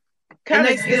 So, and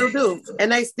they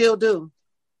still do.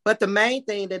 But the main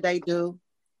thing that they do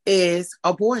is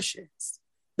abortions.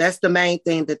 That's the main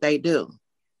thing that they do.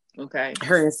 Okay.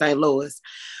 Here in St. Louis.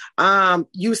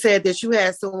 You said that you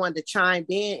had someone that chimed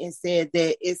in and said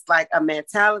that it's like a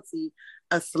mentality,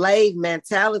 a slave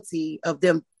mentality of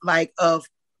them, like of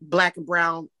Black and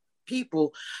brown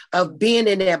people, of being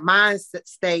in that mindset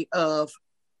state of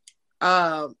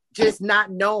just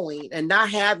not knowing and not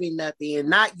having nothing and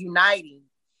not uniting.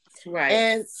 Right.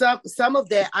 And some of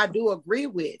that I do agree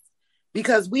with,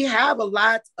 because we have a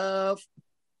lot of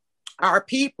our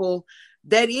people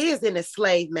that is in a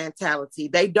slave mentality.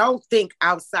 They don't think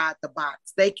outside the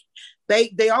box.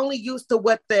 They only used to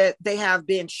what they have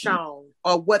been shown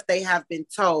or what they have been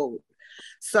told.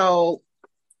 So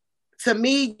to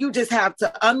me, you just have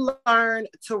to unlearn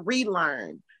to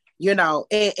relearn,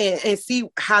 and see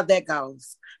how that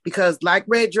goes. Because like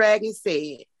Red Dragon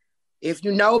said, if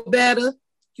you know better,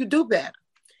 you do better.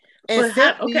 And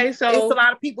so it's a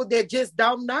lot of people that just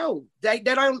don't know. They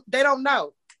don't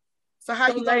know. So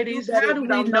how you ladies, how do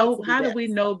we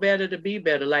know better to be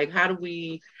better? Like,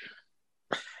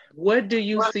 what do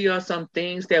you see are some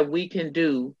things that we can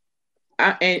do?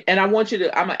 And I want you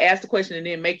to, I'm going to ask the question and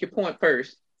then make your point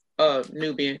first,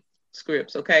 Nubian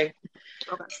Scripps, okay?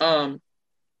 Okay.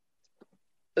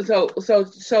 So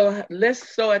let's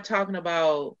start talking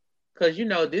about, because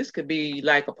this could be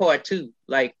like a part 2,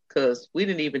 like, because we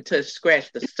didn't even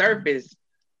scratch the surface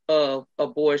of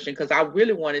abortion, because I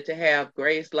really wanted to have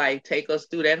Grace like take us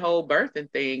through that whole birthing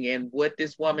thing and what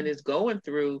this woman is going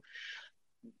through,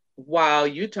 while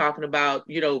you're talking about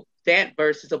that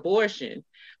versus abortion.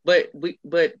 But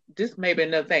this may be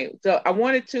another thing. So I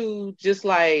wanted to just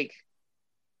like,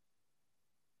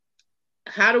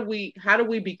 how do we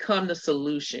become the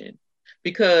solution?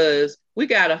 Because we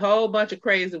got a whole bunch of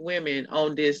crazy women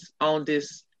on this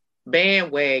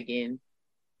bandwagon,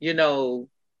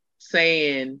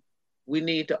 saying we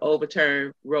need to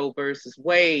overturn Roe versus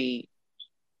Wade,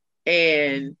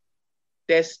 and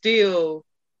that still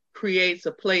creates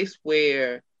a place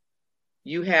where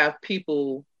you have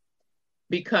people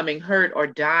becoming hurt or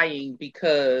dying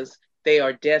because they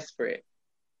are desperate.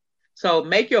 So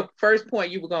make your first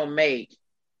point you were going to make,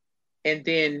 and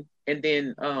then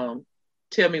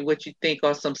tell me what you think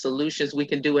are some solutions we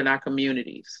can do in our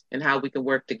communities and how we can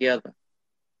work together.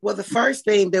 Well, the first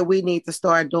thing that we need to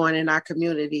start doing in our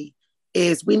community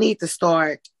is we need to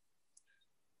start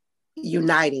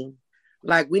uniting.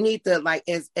 Like, we need to, like,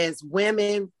 as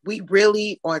women, we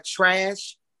really are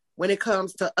trash when it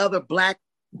comes to other Black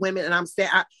women. And I'm saying,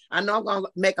 I know I'm going to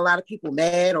make a lot of people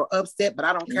mad or upset, but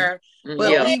I don't care.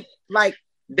 But we, like,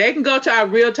 they can go to our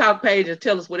Real Talk page and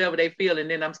tell us whatever they feel,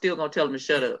 and then I'm still going to tell them to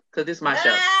shut up because this is my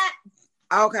show.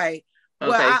 Okay.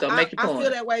 Well, so make your point. I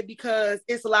feel that way because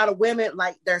it's a lot of women,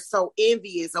 like, they're so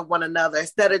envious of one another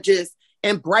instead of just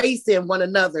embracing one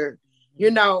another,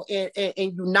 and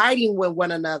uniting with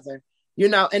one another,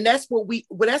 and that's what we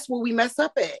mess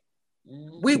up at.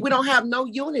 We don't have no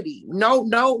unity,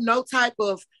 no type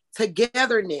of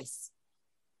togetherness.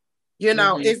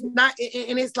 It's not,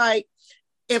 and it's like,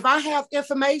 if I have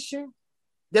information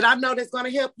that I know that's going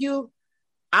to help you,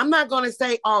 I'm not going to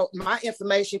say, oh, my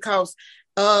information costs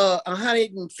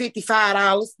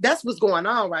 $155. That's what's going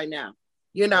on right now.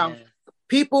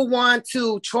 People want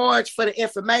to charge for the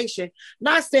information.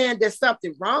 Not saying there's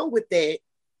something wrong with that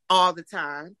all the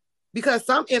time, because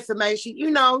some information,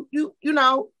 you know,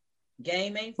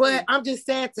 game ain't but free. I'm just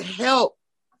saying to help,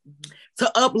 to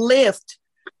uplift,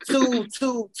 to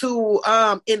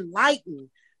enlighten,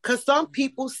 because some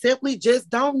people simply just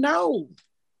don't know.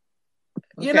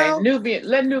 Okay.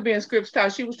 Let Nubian Scripps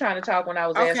talk. She was trying to talk when I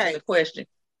was asking the question.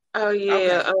 Oh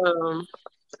yeah. Okay.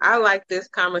 I like this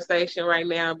conversation right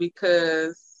now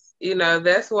because,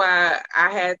 that's why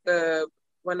I had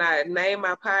when I named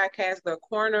my podcast, The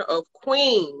Corner of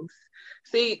Queens.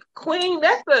 See, queen,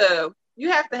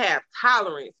 you have to have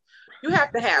tolerance. You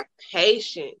have to have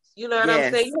patience. You know what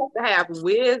I'm saying? You have to have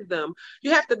wisdom.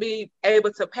 You have to be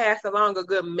able to pass along a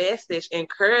good message,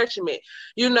 encouragement.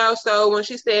 So when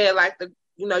she said, like,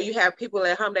 you have people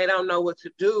at home, they don't know what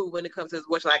to do when it comes to this,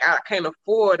 which, like, I can't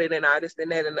afford it and all this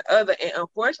and that and the other. And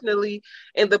unfortunately,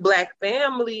 in the Black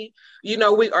family,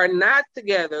 we are not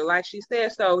together, like she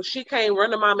said. So she can't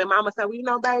run to mom, and mama said,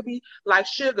 well, baby, like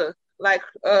Sugar, like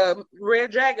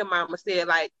Red Dragon mama said,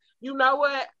 like, you know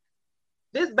what?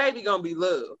 This baby gonna be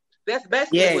loved. That's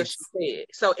basically what she said.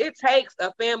 So it takes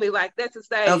a family like that to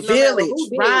say, a village, who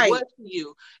did what to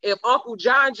you. If Uncle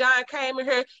John came in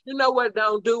here, you know what?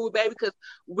 Don't do it, baby, because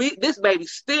this baby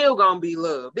still gonna be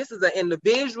loved. This is an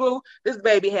individual. This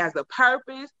baby has a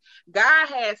purpose. God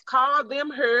has called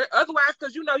them her. Otherwise,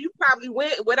 because you probably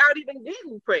went without even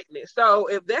getting pregnant. So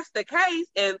if that's the case,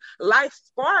 and life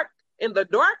sparked in the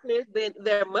darkness, then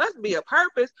there must be a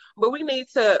purpose. But we need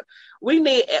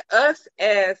us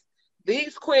as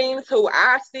these queens who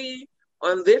I see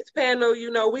on this panel,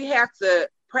 we have to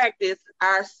practice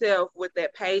ourselves with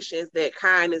that patience, that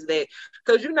kindness,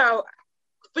 because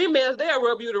females, they'll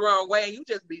rub you the wrong way and you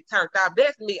just be turned off.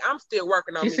 That's me. I'm still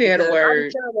working on me. You said a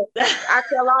word. I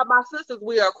tell all my sisters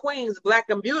we are queens, Black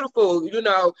and beautiful.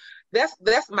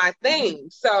 That's my thing.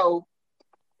 So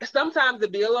sometimes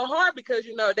it be a little hard because,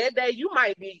 that day you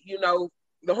might be,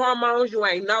 the hormones you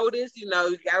ain't noticed, you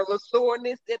got a little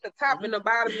soreness at the top and the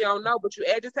bottom, you don't know, but you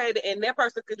agitated, and that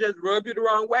person could just rub you the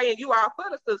wrong way, and you all for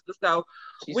the sister. So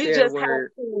we just have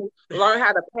to learn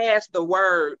how to pass the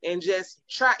word and just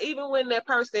try. Even when that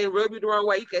person rub you the wrong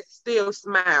way, you can still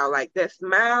smile. Like that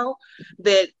smile,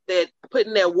 that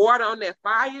putting that water on that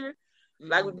fire,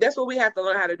 like that's what we have to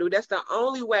learn how to do. That's the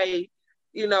only way,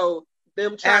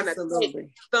 them trying to take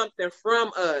something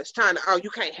from us, you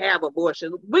can't have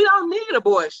abortion. We don't need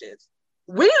abortions.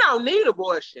 You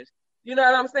know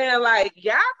what I'm saying? Like,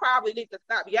 y'all probably need to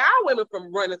stop y'all women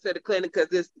from running to the clinic because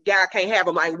this guy can't have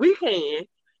them like we can.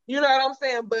 You know what I'm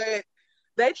saying? But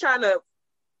they trying to,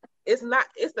 it's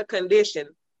a condition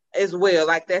as well.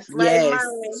 Like that slave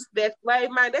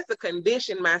mind, that's a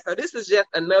conditioned mind. So this is just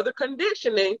another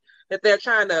conditioning that they're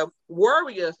trying to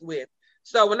worry us with.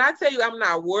 So when I tell you I'm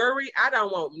not worried, I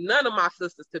don't want none of my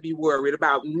sisters to be worried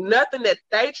about nothing that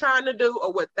they trying to do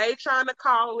or what they trying to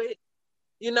call it,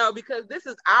 because this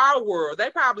is our world. They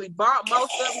probably bought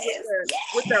most of it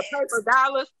with their paper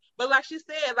dollars, But like she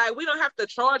said, like we don't have to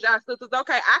charge our sisters.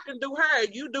 Okay, I can do hair,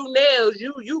 you do nails,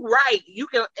 you write, you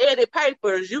can edit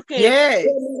papers, you can help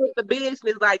me with the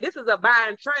business. Like this is a buy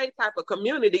and trade type of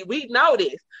community. We know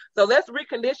this. So let's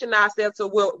recondition ourselves to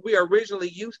what we originally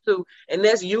used to, and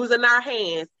that's using our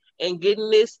hands and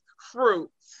getting this fruit.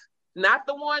 Not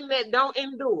the one that don't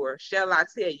endure, shall I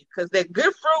tell you, because that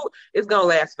good fruit is gonna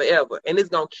last forever and it's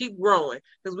gonna keep growing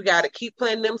because we gotta keep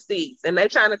planting them seeds, and they're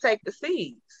trying to take the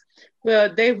seeds.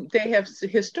 Well, they have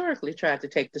historically tried to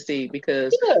take the seed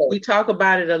because we talk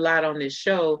about it a lot on this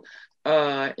show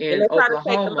in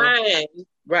Oklahoma,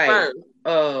 right?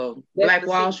 Black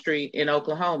Wall Street in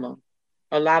Oklahoma.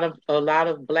 A lot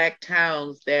of black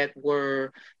towns that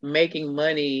were making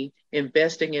money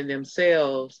investing in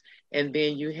themselves, and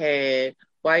then you had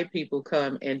white people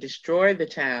come and destroy the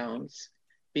towns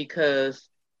because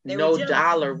no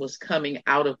dollar was coming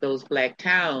out of those black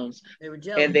towns,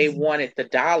 and they wanted the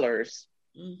dollars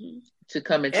to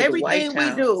come into the white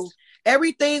towns.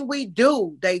 Everything we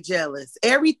do, they jealous.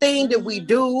 Everything that we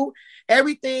do,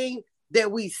 everything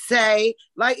that we say,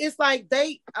 like it's like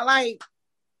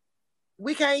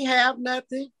we can't have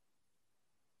nothing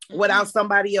without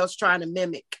somebody else trying to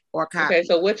mimic or copy. Okay,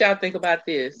 so what y'all think about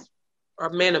this?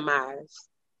 Or minimize.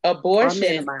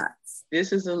 Abortion.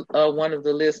 This is one of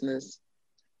the listeners.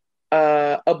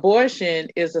 Abortion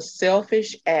is a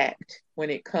selfish act when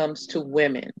it comes to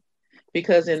women,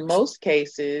 because in most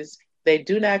cases, they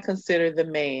do not consider the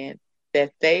man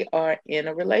that they are in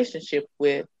a relationship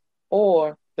with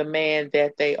or the man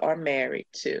that they are married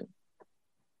to.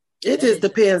 It just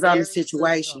depends on the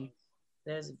situation.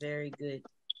 That's very good.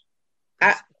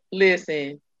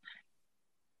 Listen.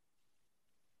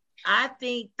 I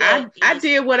think I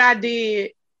did what I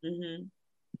did. Mm-hmm.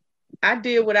 I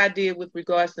did what I did with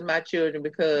regards to my children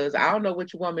because I don't know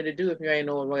what you want me to do if you ain't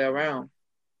no way around.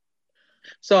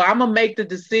 So I'm gonna make the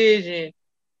decision.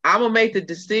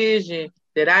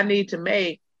 That I need to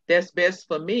make that's best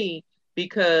for me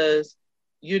because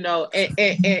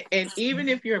and even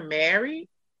if you're married,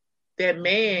 that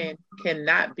man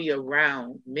cannot be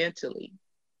around mentally.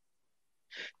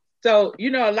 So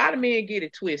a lot of men get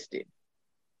it twisted.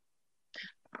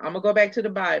 I'm gonna go back to the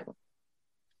Bible.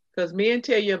 Because men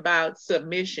tell you about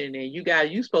submission and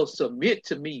you supposed to submit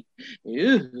to me. And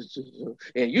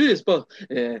you just supposed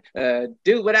to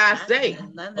do what I say.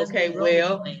 Okay,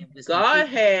 well, God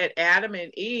had Adam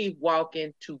and Eve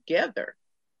walking together.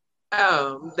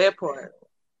 That part.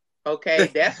 Okay,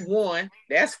 that's one.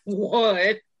 That's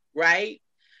one, right?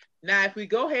 Now, if we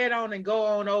go ahead on and go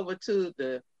on over to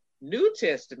the New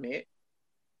Testament,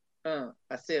 I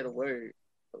said a word.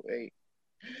 Wait.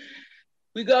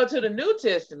 We go to the New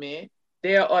Testament,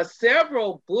 there are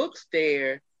several books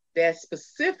there that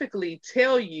specifically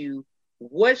tell you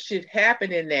what should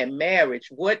happen in that marriage.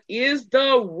 What is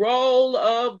the role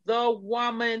of the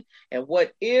woman and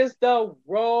what is the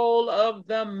role of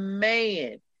the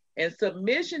man? And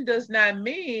submission does not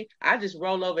mean I just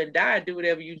roll over and die and do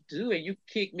whatever you do and you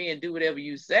kick me and do whatever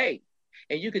you say.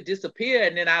 And you could disappear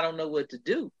and then I don't know what to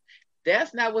do.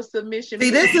 That's not what submission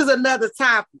means. This is another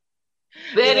topic.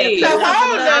 That is a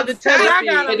whole other topic.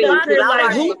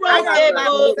 Who wrote that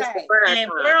book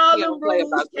and where all the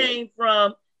rules came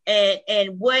from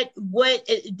and what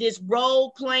this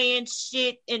role playing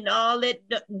shit and all that,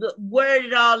 where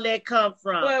did all that come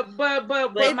from? But my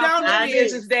point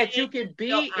is that you can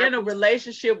be in a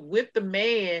relationship with the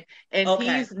man and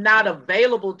he's not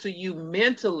available to you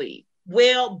mentally.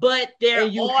 Well, but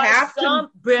you have to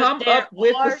come up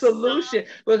with a solution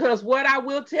because what I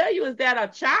will tell you is that a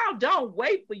child don't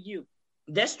wait for you.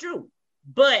 That's true.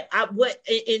 But what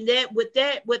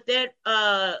that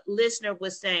listener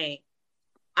was saying,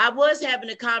 I was having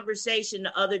a conversation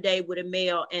the other day with a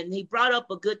male, and he brought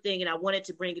up a good thing, and I wanted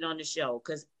to bring it on the show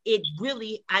because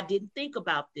I didn't think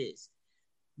about this.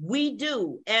 We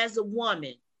do, as a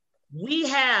woman, we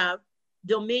have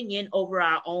dominion over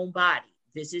our own body.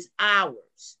 This is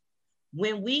ours.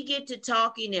 When we get to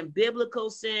talking in biblical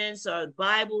sense or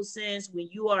Bible sense, when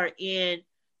you are in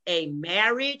a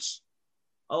marriage,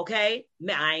 okay,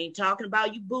 I ain't talking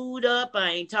about you booed up. I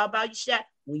ain't talking about you shot.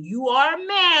 When you are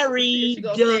married, you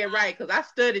gonna say it right because I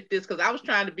studied this because I was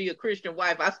trying to be a Christian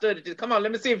wife. I studied this. Come on,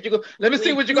 let me see what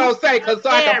you're gonna say because so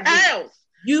I can pass.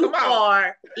 You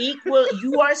are equal.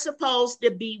 You are supposed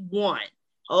to be one.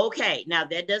 Okay, now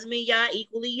that doesn't mean y'all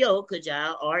equally yoked because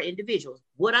y'all are individuals.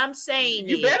 What I'm saying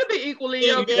is... You better be equally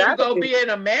yoked if you're going to be in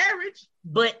a marriage.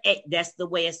 But that's the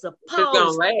way it's supposed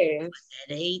to.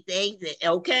 That ain't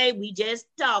okay, we just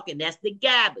talking. That's the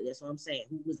guy, but that's what I'm saying.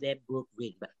 Who was that book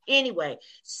written by? Anyway,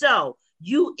 so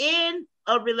you're in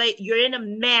a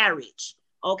marriage,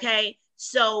 okay?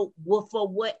 So, well, for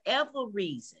whatever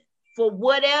reason,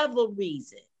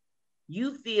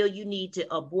 you feel you need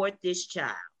to abort this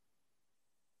child.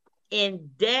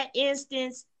 In that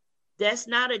instance, that's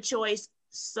not a choice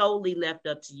solely left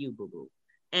up to you, boo-boo.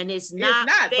 And it's not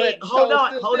fair. But hold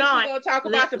on. We're gonna talk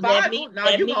about the Bible.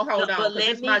 You gonna hold on because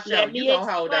it's my show. You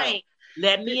gonna hold on.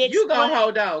 Let me explain. You gonna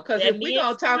hold on because if we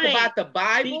gonna talk about the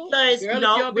Bible, because girl,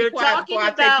 no, if you'll be quiet before I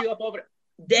take you up over there.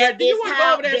 Do you want to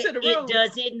go over there to the room?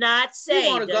 Does it not say? You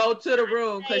want to go to the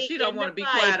room because she don't want to be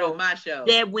quiet on my show.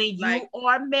 That when you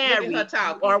are married, you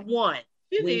are one.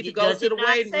 You need to go to the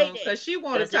waiting room because she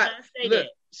want to talk. Look,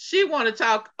 she want to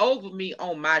talk over me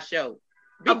on my show.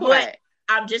 Be quiet.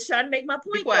 I'm just trying to make my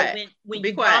point. When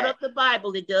you brought up the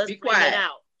Bible, it does bring it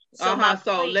out. So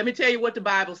let me tell you what the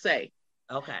Bible say.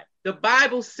 Okay. The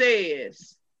Bible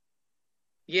says,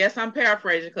 yes, I'm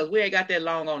paraphrasing because we ain't got that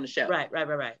long on the show. Right.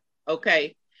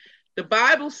 Okay. The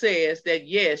Bible says that,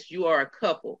 yes, you are a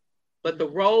couple, but the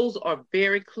roles are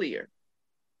very clear.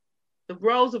 The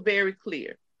roles are very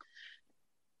clear.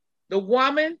 The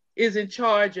woman is in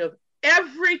charge of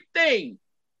everything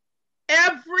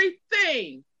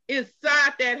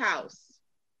inside that house.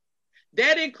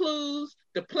 That includes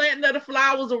the planting of the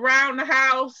flowers around the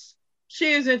house.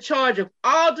 She is in charge of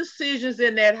all decisions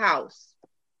in that house.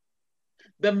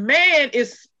 The man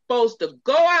is supposed to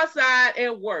go outside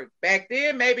and work. Back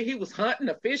then, maybe he was hunting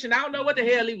or fishing. I don't know what the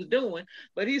hell he was doing,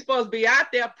 but he's supposed to be out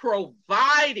there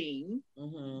providing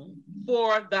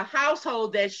for the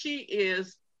household that she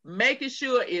is making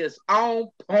sure is on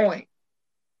point.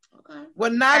 Okay.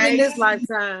 Well, not in this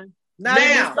lifetime. Not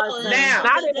in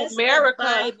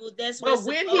America. But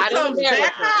when he comes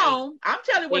back home, I'm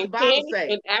telling you what the Bible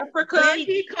says. In Africa, when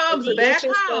he comes back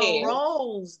home,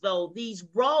 roles though, these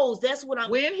roles. That's what I'm.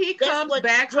 When he comes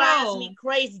back drives home, me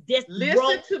crazy.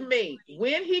 Listen to me.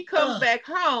 When he comes back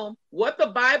home, what the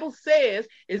Bible says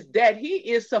is that he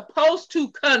is supposed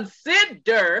to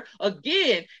consider.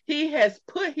 Again,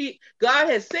 God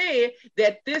has said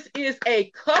that this is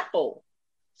a couple.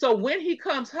 So when he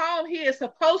comes home, he is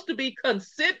supposed to be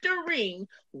considering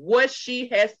what she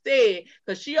has said,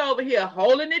 because she over here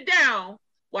holding it down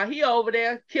while he over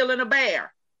there killing a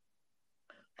bear.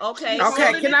 Okay.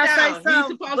 Can I say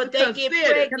something? But they get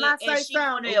pregnant. Can I say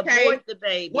something? Abort the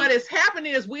baby. What is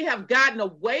happening is we have gotten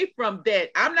away from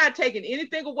that. I'm not taking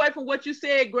anything away from what you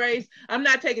said, Grace. I'm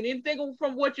not taking anything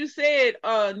from what you said,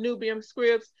 Nubian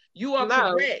Scripts. You are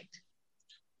correct.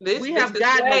 We have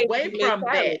gotten away from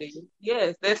that.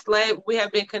 Yes, that's slave. We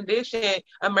have been conditioned,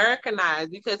 Americanized,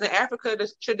 because in Africa, the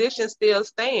tradition still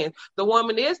stands. The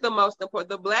woman is the most important.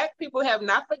 The Black people have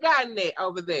not forgotten that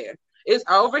over there. It's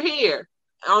over here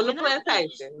on the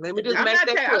plantation. Let me just make that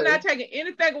clear. I'm not taking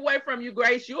anything away from you,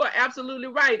 Grace. You are absolutely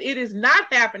right. It is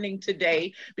not happening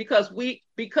today because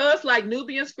like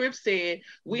Nubian Script said,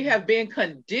 we have been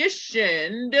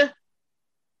conditioned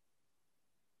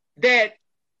that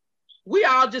we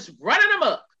all just running them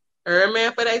up. Every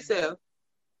man for themselves.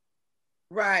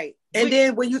 Right. And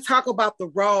then when you talk about the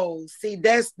roles, see,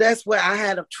 that's where I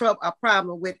had a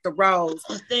problem with the roles.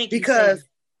 Because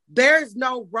there's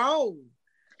no role.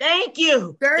 Thank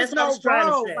you. There's no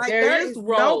role. Like, there is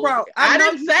no role. I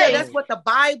didn't say that's what the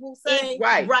Bible says.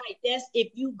 Right. That's if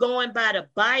you going by the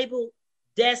Bible,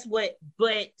 that's what,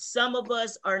 but some of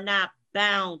us are not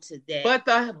bound to that. But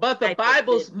the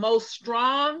Bible's most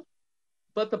strong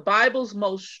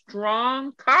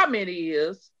comment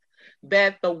is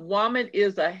that the woman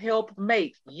is a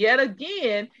helpmate. Yet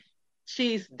again,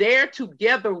 she's there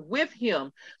together with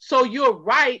him. So you're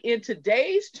right in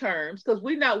today's terms, because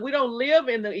we don't live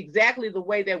in exactly the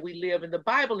way that we live in the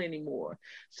Bible anymore.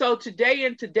 So today,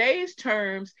 in today's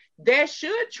terms, that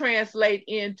should translate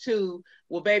into,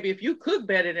 well, baby, if you cook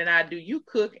better than I do, you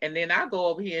cook, and then I go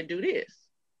over here and do this.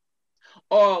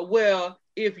 Or, well,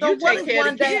 if you take care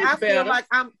of the kids I better, feel like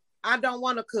I don't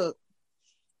want to cook.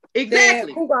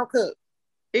 Exactly. Then who gonna cook?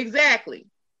 Exactly.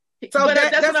 So but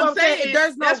that's what I'm saying.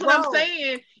 There's no that's what role. I'm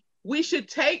saying. We should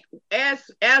take as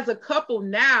a couple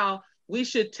now. We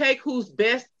should take who's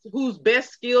best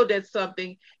skilled at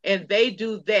something, and they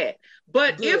do that.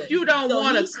 But if you don't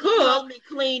want to cook,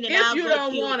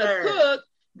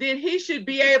 then he should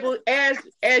be able,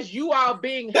 as you all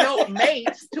being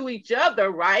helpmates to each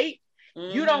other, right?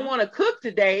 Mm-hmm. You don't want to cook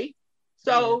today,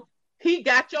 so he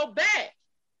got your back.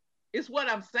 Is what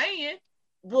I'm saying.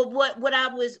 Well, what I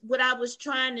was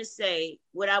trying to say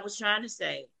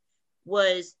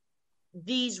was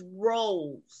these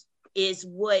roles is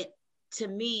what to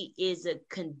me is a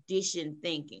conditioned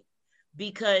thinking.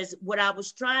 Because what I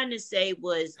was trying to say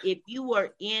was, if you are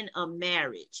in a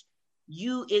marriage,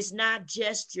 it's not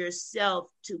just yourself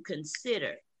to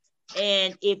consider.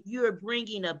 And if you're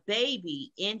bringing a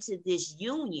baby into this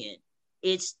union,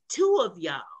 it's two of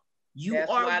y'all. That's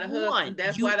why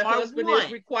the husband one.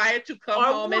 is required to come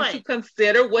Are home one. and to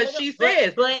consider what she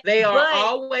says. They are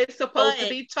always supposed to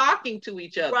be talking to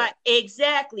each other. Right,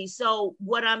 exactly. So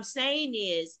what I'm saying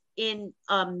is, in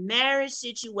a marriage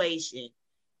situation,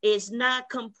 it's not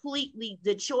completely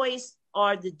the choice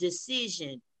or the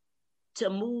decision to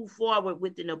move forward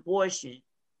with an abortion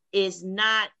is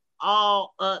not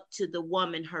all up to the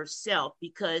woman herself,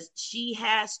 because she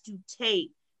has to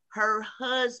take her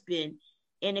husband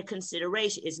into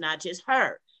consideration. It's not just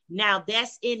her. Now,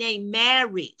 that's in a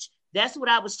marriage. That's what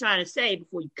I was trying to say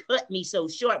before you cut me so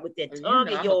short with that tongue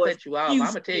of yours. I'm gonna cut you off. I'm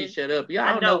gonna tell you shut up.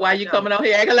 I don't know why you coming on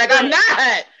here acting like I'm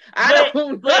not. I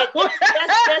don't know.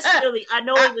 That's really, I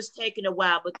know it was taking a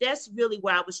while, but that's really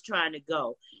where I was trying to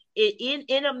go.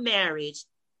 In a marriage,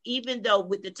 even though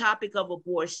with the topic of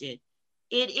abortion,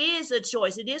 it is a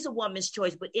choice. It is a woman's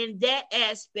choice. But in that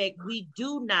aspect, we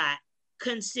do not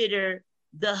consider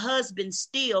the husband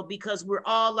still, because we're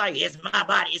all like, it's my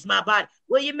body, it's my body.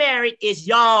 Well, you're married, it's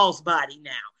y'all's body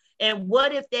now. And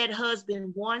what if that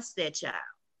husband wants that child?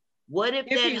 What if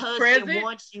that husband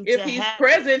wants you to have it? If he's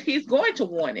present, he's going to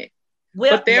want it.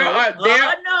 Well, but don't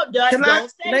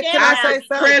say that.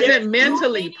 Present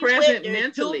mentally.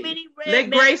 Let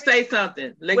Grace say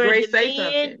something. It's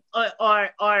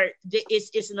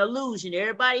an illusion.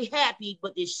 Everybody happy,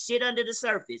 but there's shit under the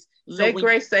surface. Let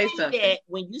Grace say something.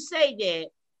 When you say that,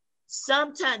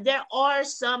 sometimes there are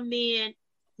some men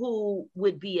who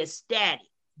would be ecstatic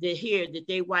to hear that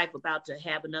their wife about to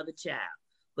have another child.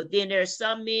 But then there are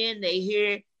some men, they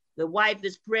hear the wife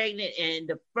is pregnant, and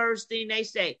the first thing they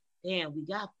say, damn, we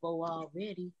got 4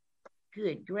 already.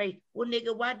 Good, great. Well,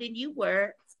 nigga, why didn't you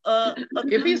work?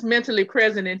 If he's mentally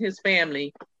present in his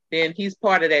family, then he's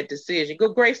part of that decision.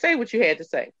 Go, Grace, say what you had to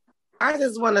say. I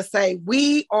just want to say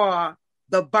we are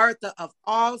the birther of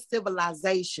all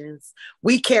civilizations.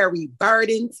 We carry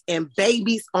burdens and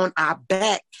babies on our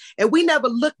back, and we never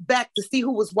look back to see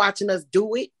who was watching us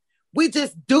do it. We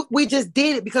just did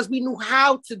it because we knew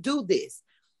how to do this.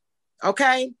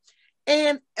 Okay.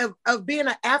 And of being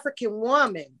an African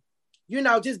woman,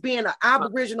 just being an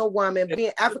Aboriginal woman,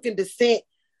 being African descent,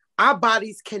 our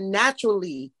bodies can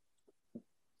naturally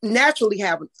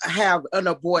have an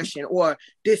abortion or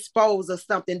dispose of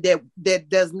something that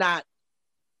does not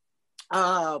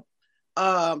that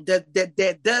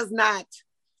does not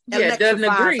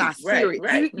electrify our spirit.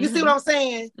 Right. You see what I'm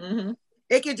saying? Mm-hmm.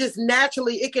 It can just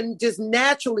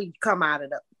naturally come out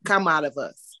of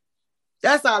us.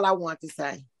 That's all I want to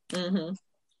say. Mm-hmm.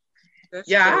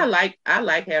 Yeah, true. I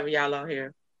like having y'all on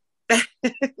here. That's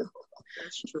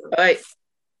true. But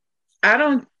I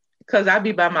don't, because I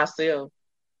be by myself.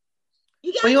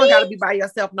 You don't got to be by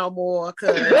yourself no more,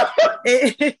 because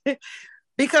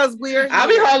I'll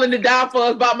be holding it down for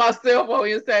us by myself on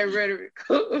Insane Rhetoric.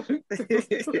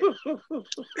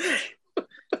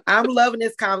 I'm loving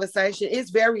this conversation. It's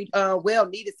very well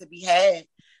needed to be had,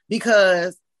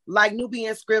 because like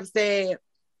Nubian Script said,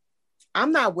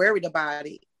 I'm not worried about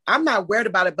it.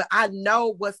 But I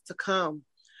know what's to come.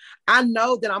 I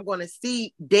know that I'm going to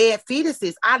see dead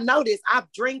fetuses. I know this. I've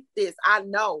drank this. I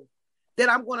know that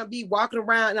I'm going to be walking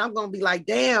around and I'm going to be like,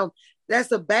 damn,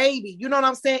 that's a baby. You know what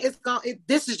I'm saying?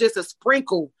 This is just a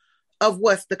sprinkle of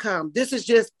what's to come. This is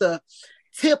just the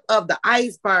tip of the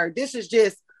iceberg. This is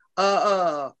just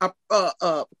a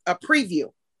preview.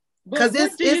 Because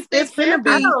it's gonna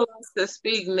be. I don't like to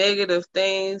speak negative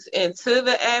things into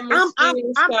the atmosphere. I'm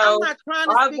not trying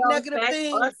to speak negative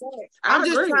things. I'm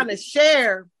just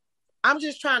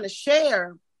trying to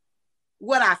share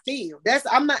what I feel.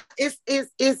 I'm not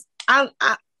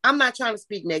trying to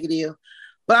speak negative,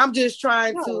 but I'm just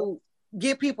trying to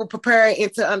get people prepared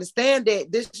and to understand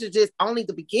that this is just only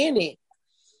the beginning,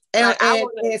 and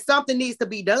something needs to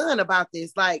be done about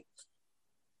this. Like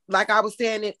I was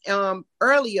saying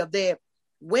earlier, that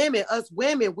us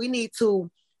women, we need to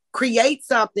create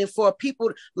something for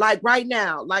people. Like right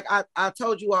now, like I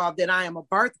told you all that I am a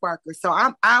birth worker. So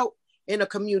I'm out in the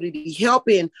community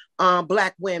helping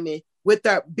Black women with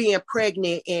their being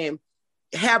pregnant and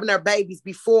having their babies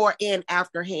before and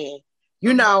after hand,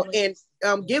 and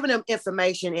giving them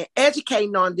information and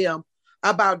educating on them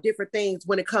about different things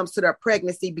when it comes to their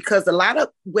pregnancy, because a lot of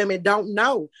women don't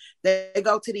know. They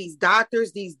go to these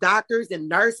doctors and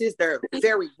nurses. They're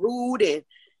very rude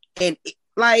and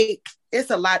like,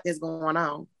 it's a lot that's going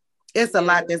on. It's a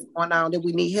lot that's going on that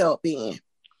we need help in.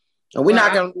 And we're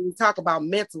not going to talk about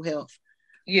mental health.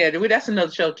 Yeah, that's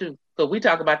another show too. So we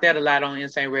talk about that a lot on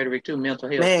Insane Rhetoric too, mental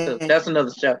health. That's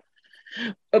another show.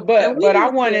 But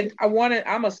I'm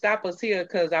gonna stop us here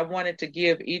because I wanted to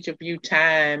give each of you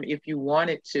time, if you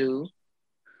wanted to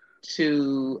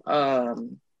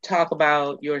talk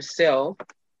about yourself,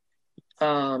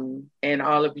 and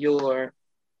all of your,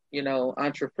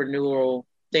 entrepreneurial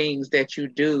things that you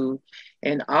do.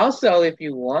 And also, if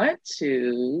you want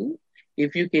to,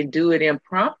 if you can do it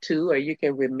impromptu, or you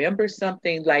can remember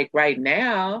something like right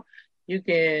now, you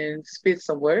can spit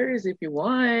some words if you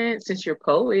want. Since you're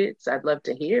poets, I'd love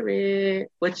to hear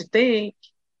it. What you think?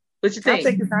 What you I think?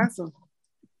 think it's awesome.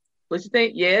 What you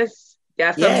think? Yes.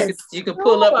 Got something Yes. you can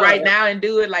pull up right now and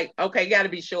do it? Like, okay, got to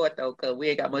be short though, because we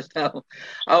ain't got much time.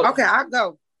 Oh, Okay, I'll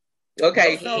go.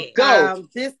 Okay, So, go.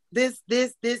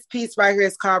 This piece right here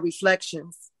is called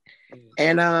Reflections,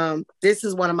 and this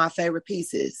is one of my favorite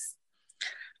pieces.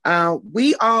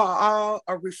 We are all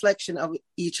a reflection of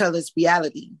each other's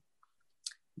reality,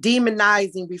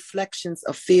 demonizing reflections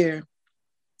of fear,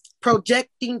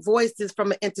 projecting voices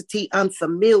from an entity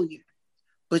unfamiliar,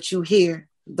 but you hear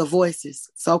the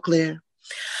voices so clear.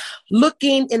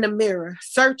 Looking in the mirror,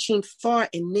 searching far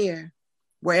and near,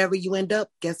 wherever you end up,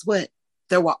 guess what?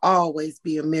 There will always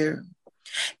be a mirror.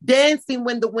 Dancing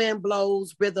when the wind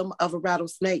blows, rhythm of a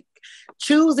rattlesnake,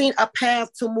 choosing a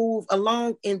path to move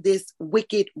along in this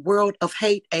wicked world of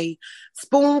hate, a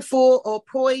spoonful or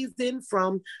poison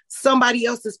from somebody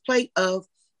else's plate of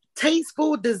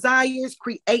tasteful desires,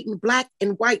 creating black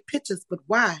and white pictures. But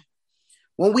why?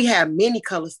 When we have many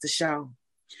colors to show,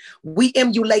 we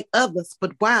emulate others,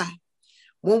 but why?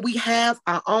 When we have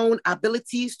our own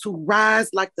abilities to rise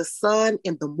like the sun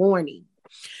in the morning,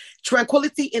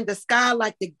 tranquility in the sky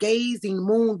like the gazing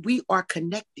moon, we are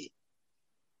connected.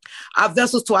 Our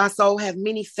vessels to our soul have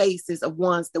many faces of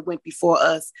ones that went before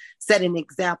us, setting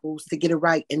examples to get it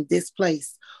right in this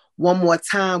place. One more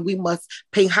time, we must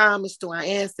pay homage to our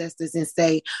ancestors and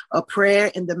say a prayer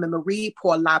in the memory,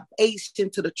 pour libation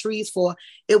to the trees, for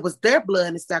it was their blood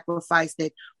and sacrifice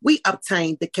that we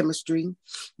obtained the chemistry.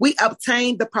 We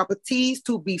obtained the properties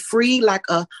to be free like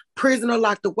a prisoner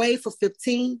locked away for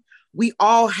 15. We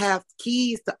all have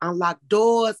keys to unlock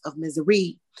doors of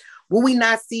misery. Will we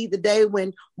not see the day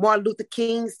when Martin Luther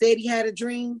King said he had a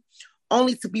dream,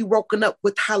 only to be woken up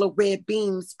with hollow red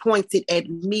beams pointed at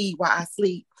me while I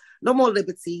sleep? No more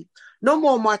liberty, no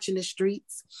more marching the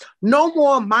streets, no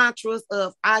more mantras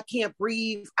of I can't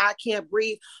breathe,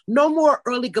 no more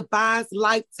early goodbyes,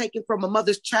 life taken from a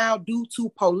mother's child due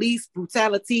to police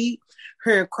brutality,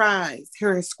 hearing cries,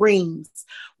 hearing screams.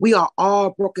 We are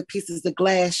all broken pieces of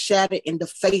glass shattered in the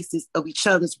faces of each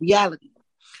other's reality,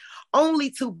 only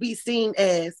to be seen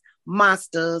as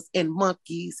monsters and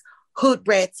monkeys, hood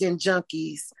rats and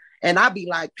junkies. And I be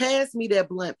like, pass me that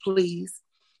blunt, please,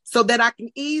 so that I can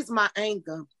ease my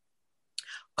anger,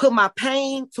 put my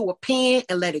pain to a pen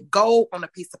and let it go on a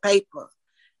piece of paper.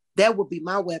 That would be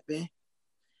my weapon.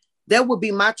 That would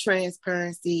be my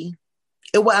transparency.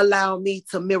 It will allow me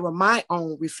to mirror my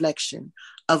own reflection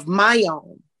of my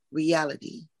own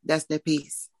reality. That's the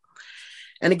piece.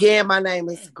 And again, my name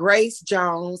is Grace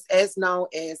Jones, as known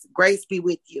as Grace Be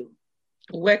With You.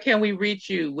 Where can we reach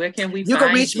you? Where can we You find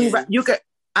can reach you? me. You can.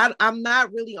 I'm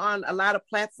not really on a lot of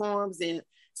platforms and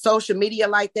social media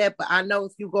like that, but I know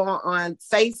if you go on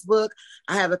Facebook,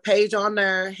 I have a page on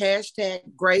there,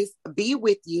 hashtag Grace Be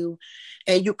With You,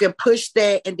 and you can push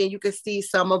that, and then you can see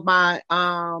some of my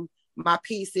my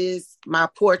pieces, my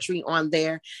poetry on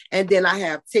there. And then I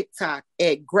have TikTok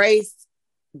at Grace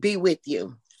Be With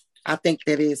You. I think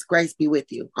that is Grace Be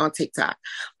With You on TikTok,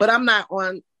 but I'm not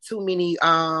on too many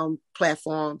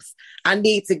platforms. I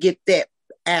need to get that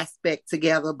aspect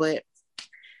together, but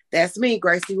that's me,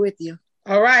 Grace Be With You.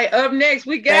 All right, up next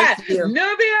we got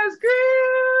Nubia's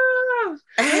Groove.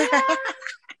 And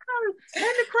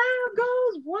the crowd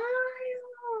goes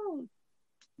wild.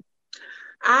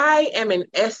 I am an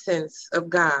essence of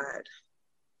God.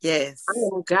 Yes. I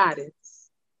am goddess.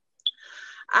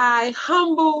 I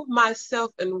humble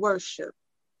myself in worship.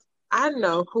 I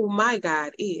know who my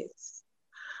God is.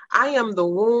 I am the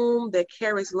womb that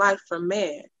carries life from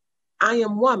man. I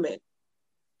am woman.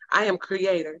 I am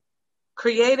creator.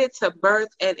 Created to birth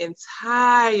an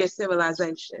entire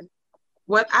civilization.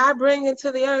 What I bring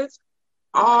into the earth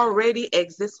already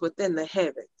exists within the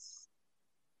heavens.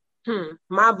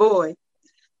 My boy,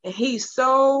 and he's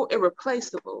so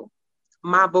irreplaceable.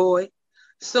 My boy,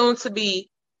 soon to be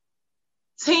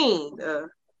teen,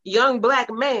 young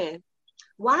black man.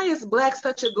 Why is black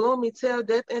such a gloomy tale?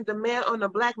 Death and demand on a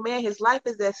black man. His life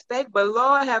is at stake, but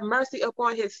Lord have mercy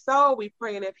upon his soul, we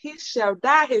pray. And if he shall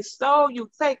die, his soul you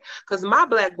take, because my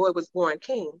black boy was born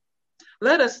king.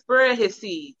 Let us spread his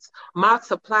seeds,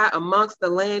 multiply amongst the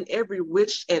land every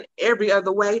which and every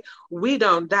other way. We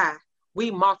don't die,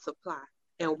 we multiply,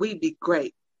 and we be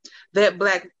great.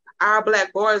 Our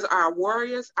black boys are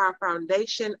warriors, our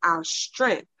foundation, our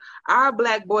strength. Our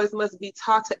black boys must be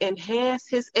taught to enhance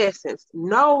his essence.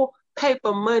 No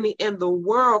paper money in the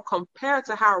world compared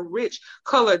to how rich,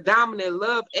 color dominant,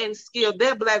 love, and skill.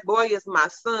 That black boy is my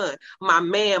son, my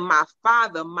man, my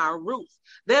father, my roots.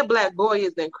 That black boy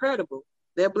is incredible.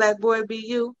 That black boy be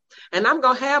you. And I'm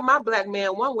going to have my black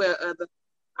man one way or other.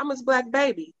 I'm his black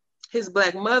baby, his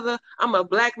black mother. I'm a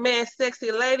black man,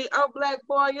 sexy lady. Oh, black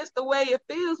boy, it's the way it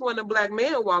feels when a black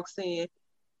man walks in.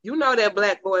 You know that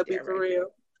black boy be for real.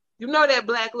 You know that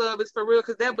black love is for real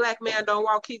because that black man don't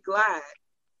walk, he glide.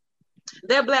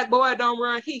 That black boy don't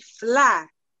run, he fly.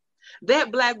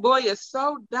 That black boy is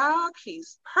so dark,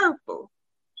 he's purple.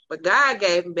 But God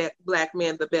gave black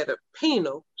man the better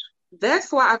penal.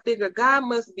 That's why I figure God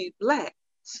must be black.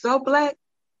 So black,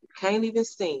 you can't even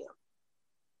see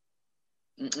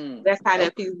him. That's how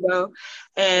that piece go.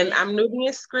 And I'm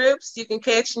Nubian Scripts. You can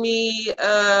catch me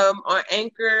on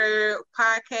Anchor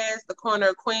Podcast, The Corner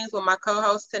of Queens, with my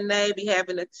co-host Tanae, Be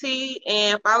Having a Tea.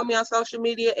 And follow me on social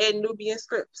media at Nubian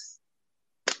Scripts.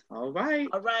 All right.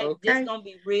 Okay. This is going to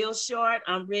be real short.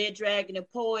 I'm Red Dragon, the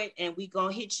poet, and we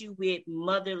going to hit you with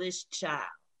Motherless Child.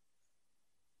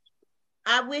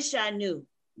 I wish I knew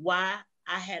why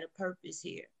I had a purpose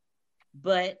here,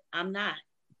 but I'm not.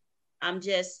 I'm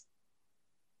just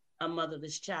a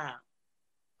motherless child.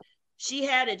 She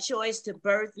had a choice to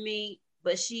birth me,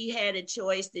 but she had a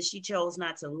choice that she chose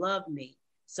not to love me.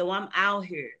 So I'm out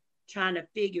here trying to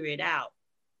figure it out.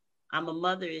 I'm a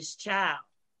motherless child,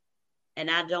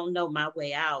 and I don't know my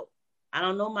way out. I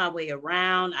don't know my way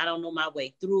around. I don't know my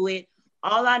way through it.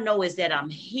 All I know is that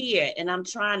I'm here and I'm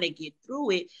trying to get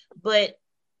through it, but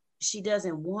she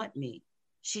doesn't want me.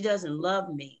 She doesn't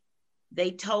love me. They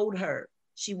told her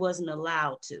she wasn't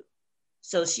allowed to.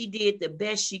 So she did the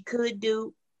best she could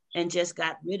do and just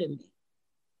got rid of me.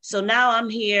 So now I'm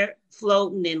here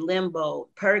floating in limbo,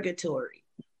 purgatory,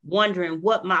 wondering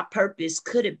what my purpose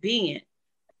could have been,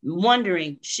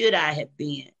 wondering should I have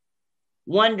been,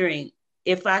 wondering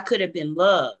if I could have been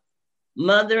loved,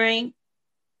 mothering.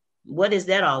 What is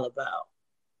that all about?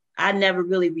 I never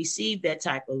really received that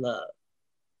type of love.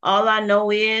 All I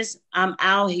know is I'm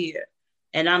out here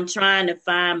and I'm trying to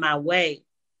find my way.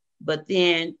 But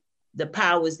then the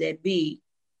powers that be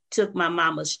took my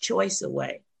mama's choice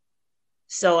away.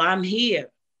 So I'm here,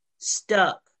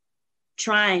 stuck,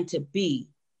 trying to be.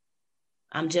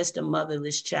 I'm just a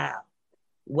motherless child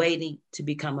waiting to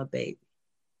become a baby.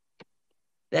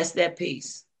 That's that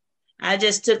piece. I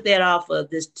just took that off of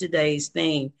this today's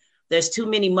thing. There's too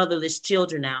many motherless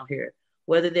children out here,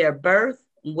 whether they're birth,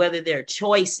 whether they're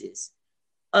choices.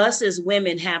 Us as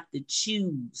women have to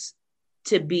choose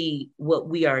to be what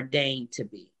we are ordained to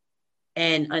be.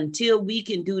 And until we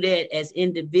can do that as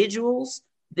individuals,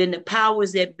 then the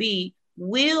powers that be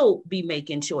will be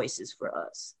making choices for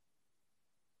us.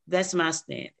 That's my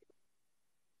stand.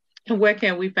 And where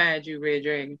can we find you, Red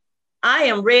Dragon? I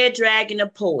am Red Dragon, the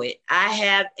poet. I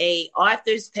have a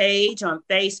author's page on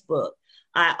Facebook.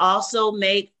 I also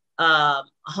make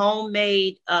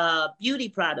homemade beauty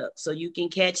products. So you can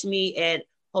catch me at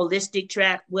Holistic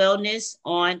Track Wellness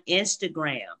on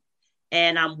Instagram.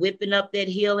 And I'm whipping up that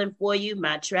healing for you.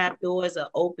 My trap doors are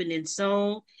opening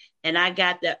soon. And I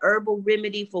got the herbal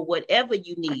remedy for whatever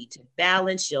you need to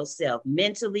balance yourself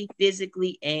mentally,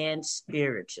 physically, and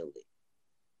spiritually.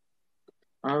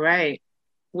 All right.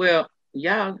 Well,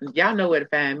 y'all know where to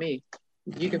find me.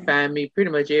 You can find me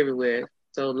pretty much everywhere.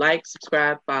 So like,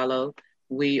 subscribe, follow.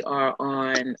 We are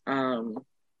on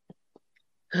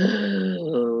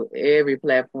every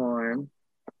platform.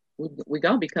 We're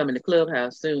going to be coming to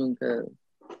Clubhouse soon because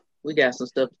we got some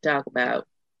stuff to talk about.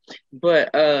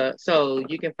 But so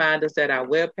you can find us at our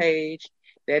webpage.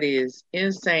 That is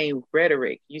Insane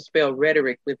Rhetoric. You spell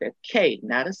rhetoric with a K,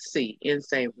 not a C.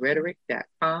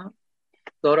 InsaneRhetoric.com.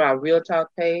 Go to our Real Talk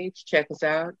page. Check us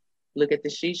out. Look at the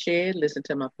She Shed. Listen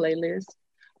to my playlist.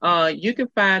 You can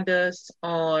find us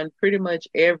on pretty much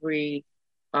every,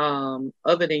 other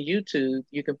than YouTube,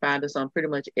 you can find us on pretty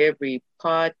much every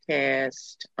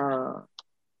podcast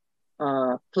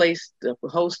place for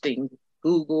hosting: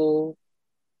 Google,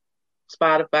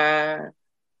 Spotify,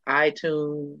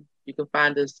 iTunes. You can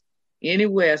find us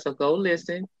anywhere, so go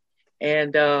listen.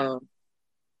 And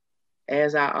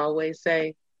as I always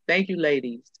say, thank you,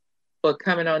 ladies, for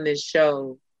coming on this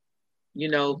show,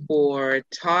 for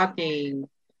talking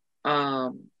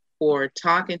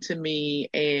to me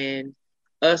and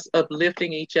us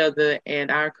uplifting each other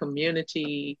and our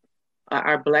community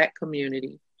our Black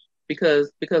community,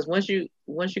 because once you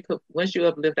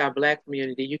uplift our Black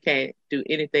community, you can't do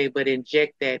anything but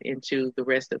inject that into the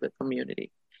rest of the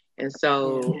community. And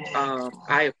so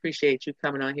I appreciate you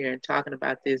coming on here and talking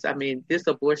about this. I mean, this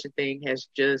abortion thing has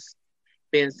just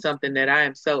been something that I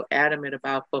am so adamant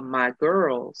about for my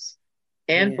girls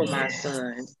and for my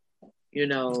son. You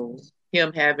know,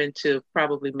 him having to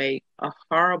probably make a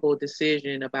horrible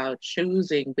decision about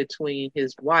choosing between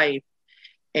his wife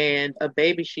and a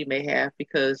baby she may have,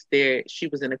 because she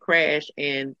was in a crash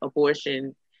and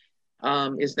abortion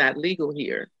is not legal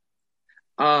here.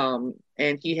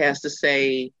 And he has to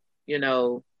say, you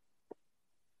know,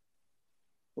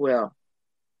 well,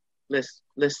 let's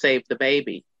save the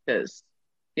baby, because,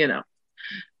 you know,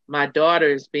 my daughter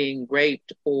is being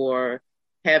raped or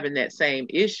having that same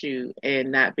issue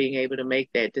and not being able to make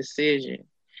that decision.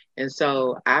 And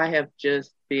so I have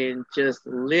just been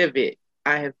livid.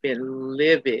 I have been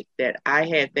livid that I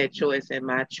had that choice and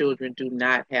my children do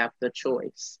not have the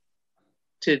choice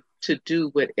to do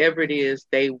whatever it is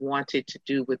they wanted to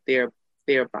do with their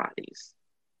bodies.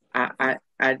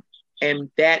 And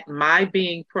that my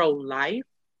being pro-life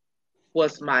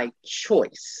was my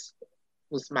choice.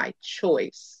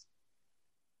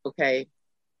 Okay.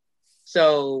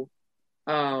 So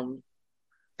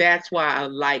that's why I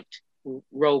liked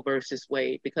Roe versus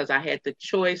Wade, because I had the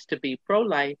choice to be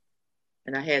pro-life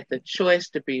and I had the choice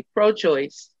to be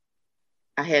pro-choice.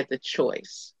 I had the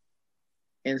choice.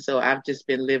 And so I've just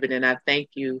been living, and I thank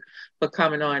you for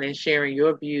coming on and sharing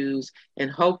your views. And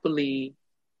hopefully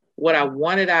what I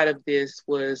wanted out of this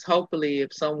was, hopefully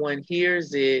if someone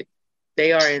hears it,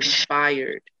 they are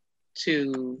inspired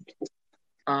to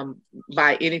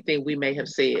by anything we may have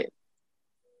said.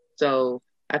 So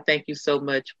I thank you so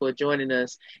much for joining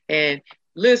us. And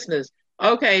listeners,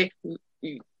 okay,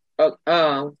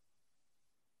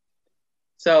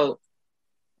 so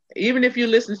even if you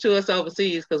listen to us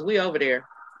overseas, because we over there,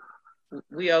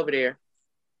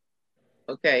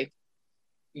 okay,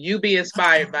 you be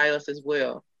inspired by us as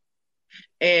well.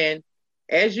 And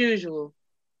as usual,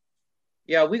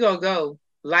 y'all, we gonna go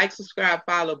like, subscribe,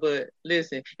 follow, but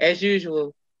listen, as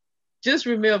usual, just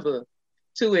remember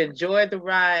to enjoy the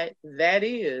ride that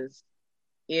is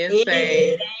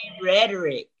Insane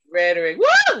Rhetoric.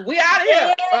 Woo! We out of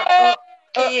here.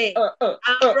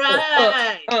 All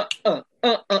right.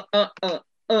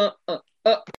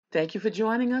 Thank you for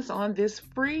joining us on this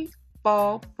Free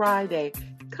Fall Friday.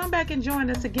 Come back and join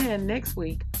us again next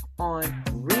week on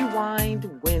Rewind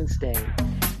Wednesday.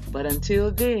 But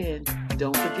until then,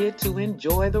 don't forget to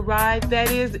enjoy the ride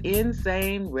that is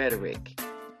Insane Rhetoric.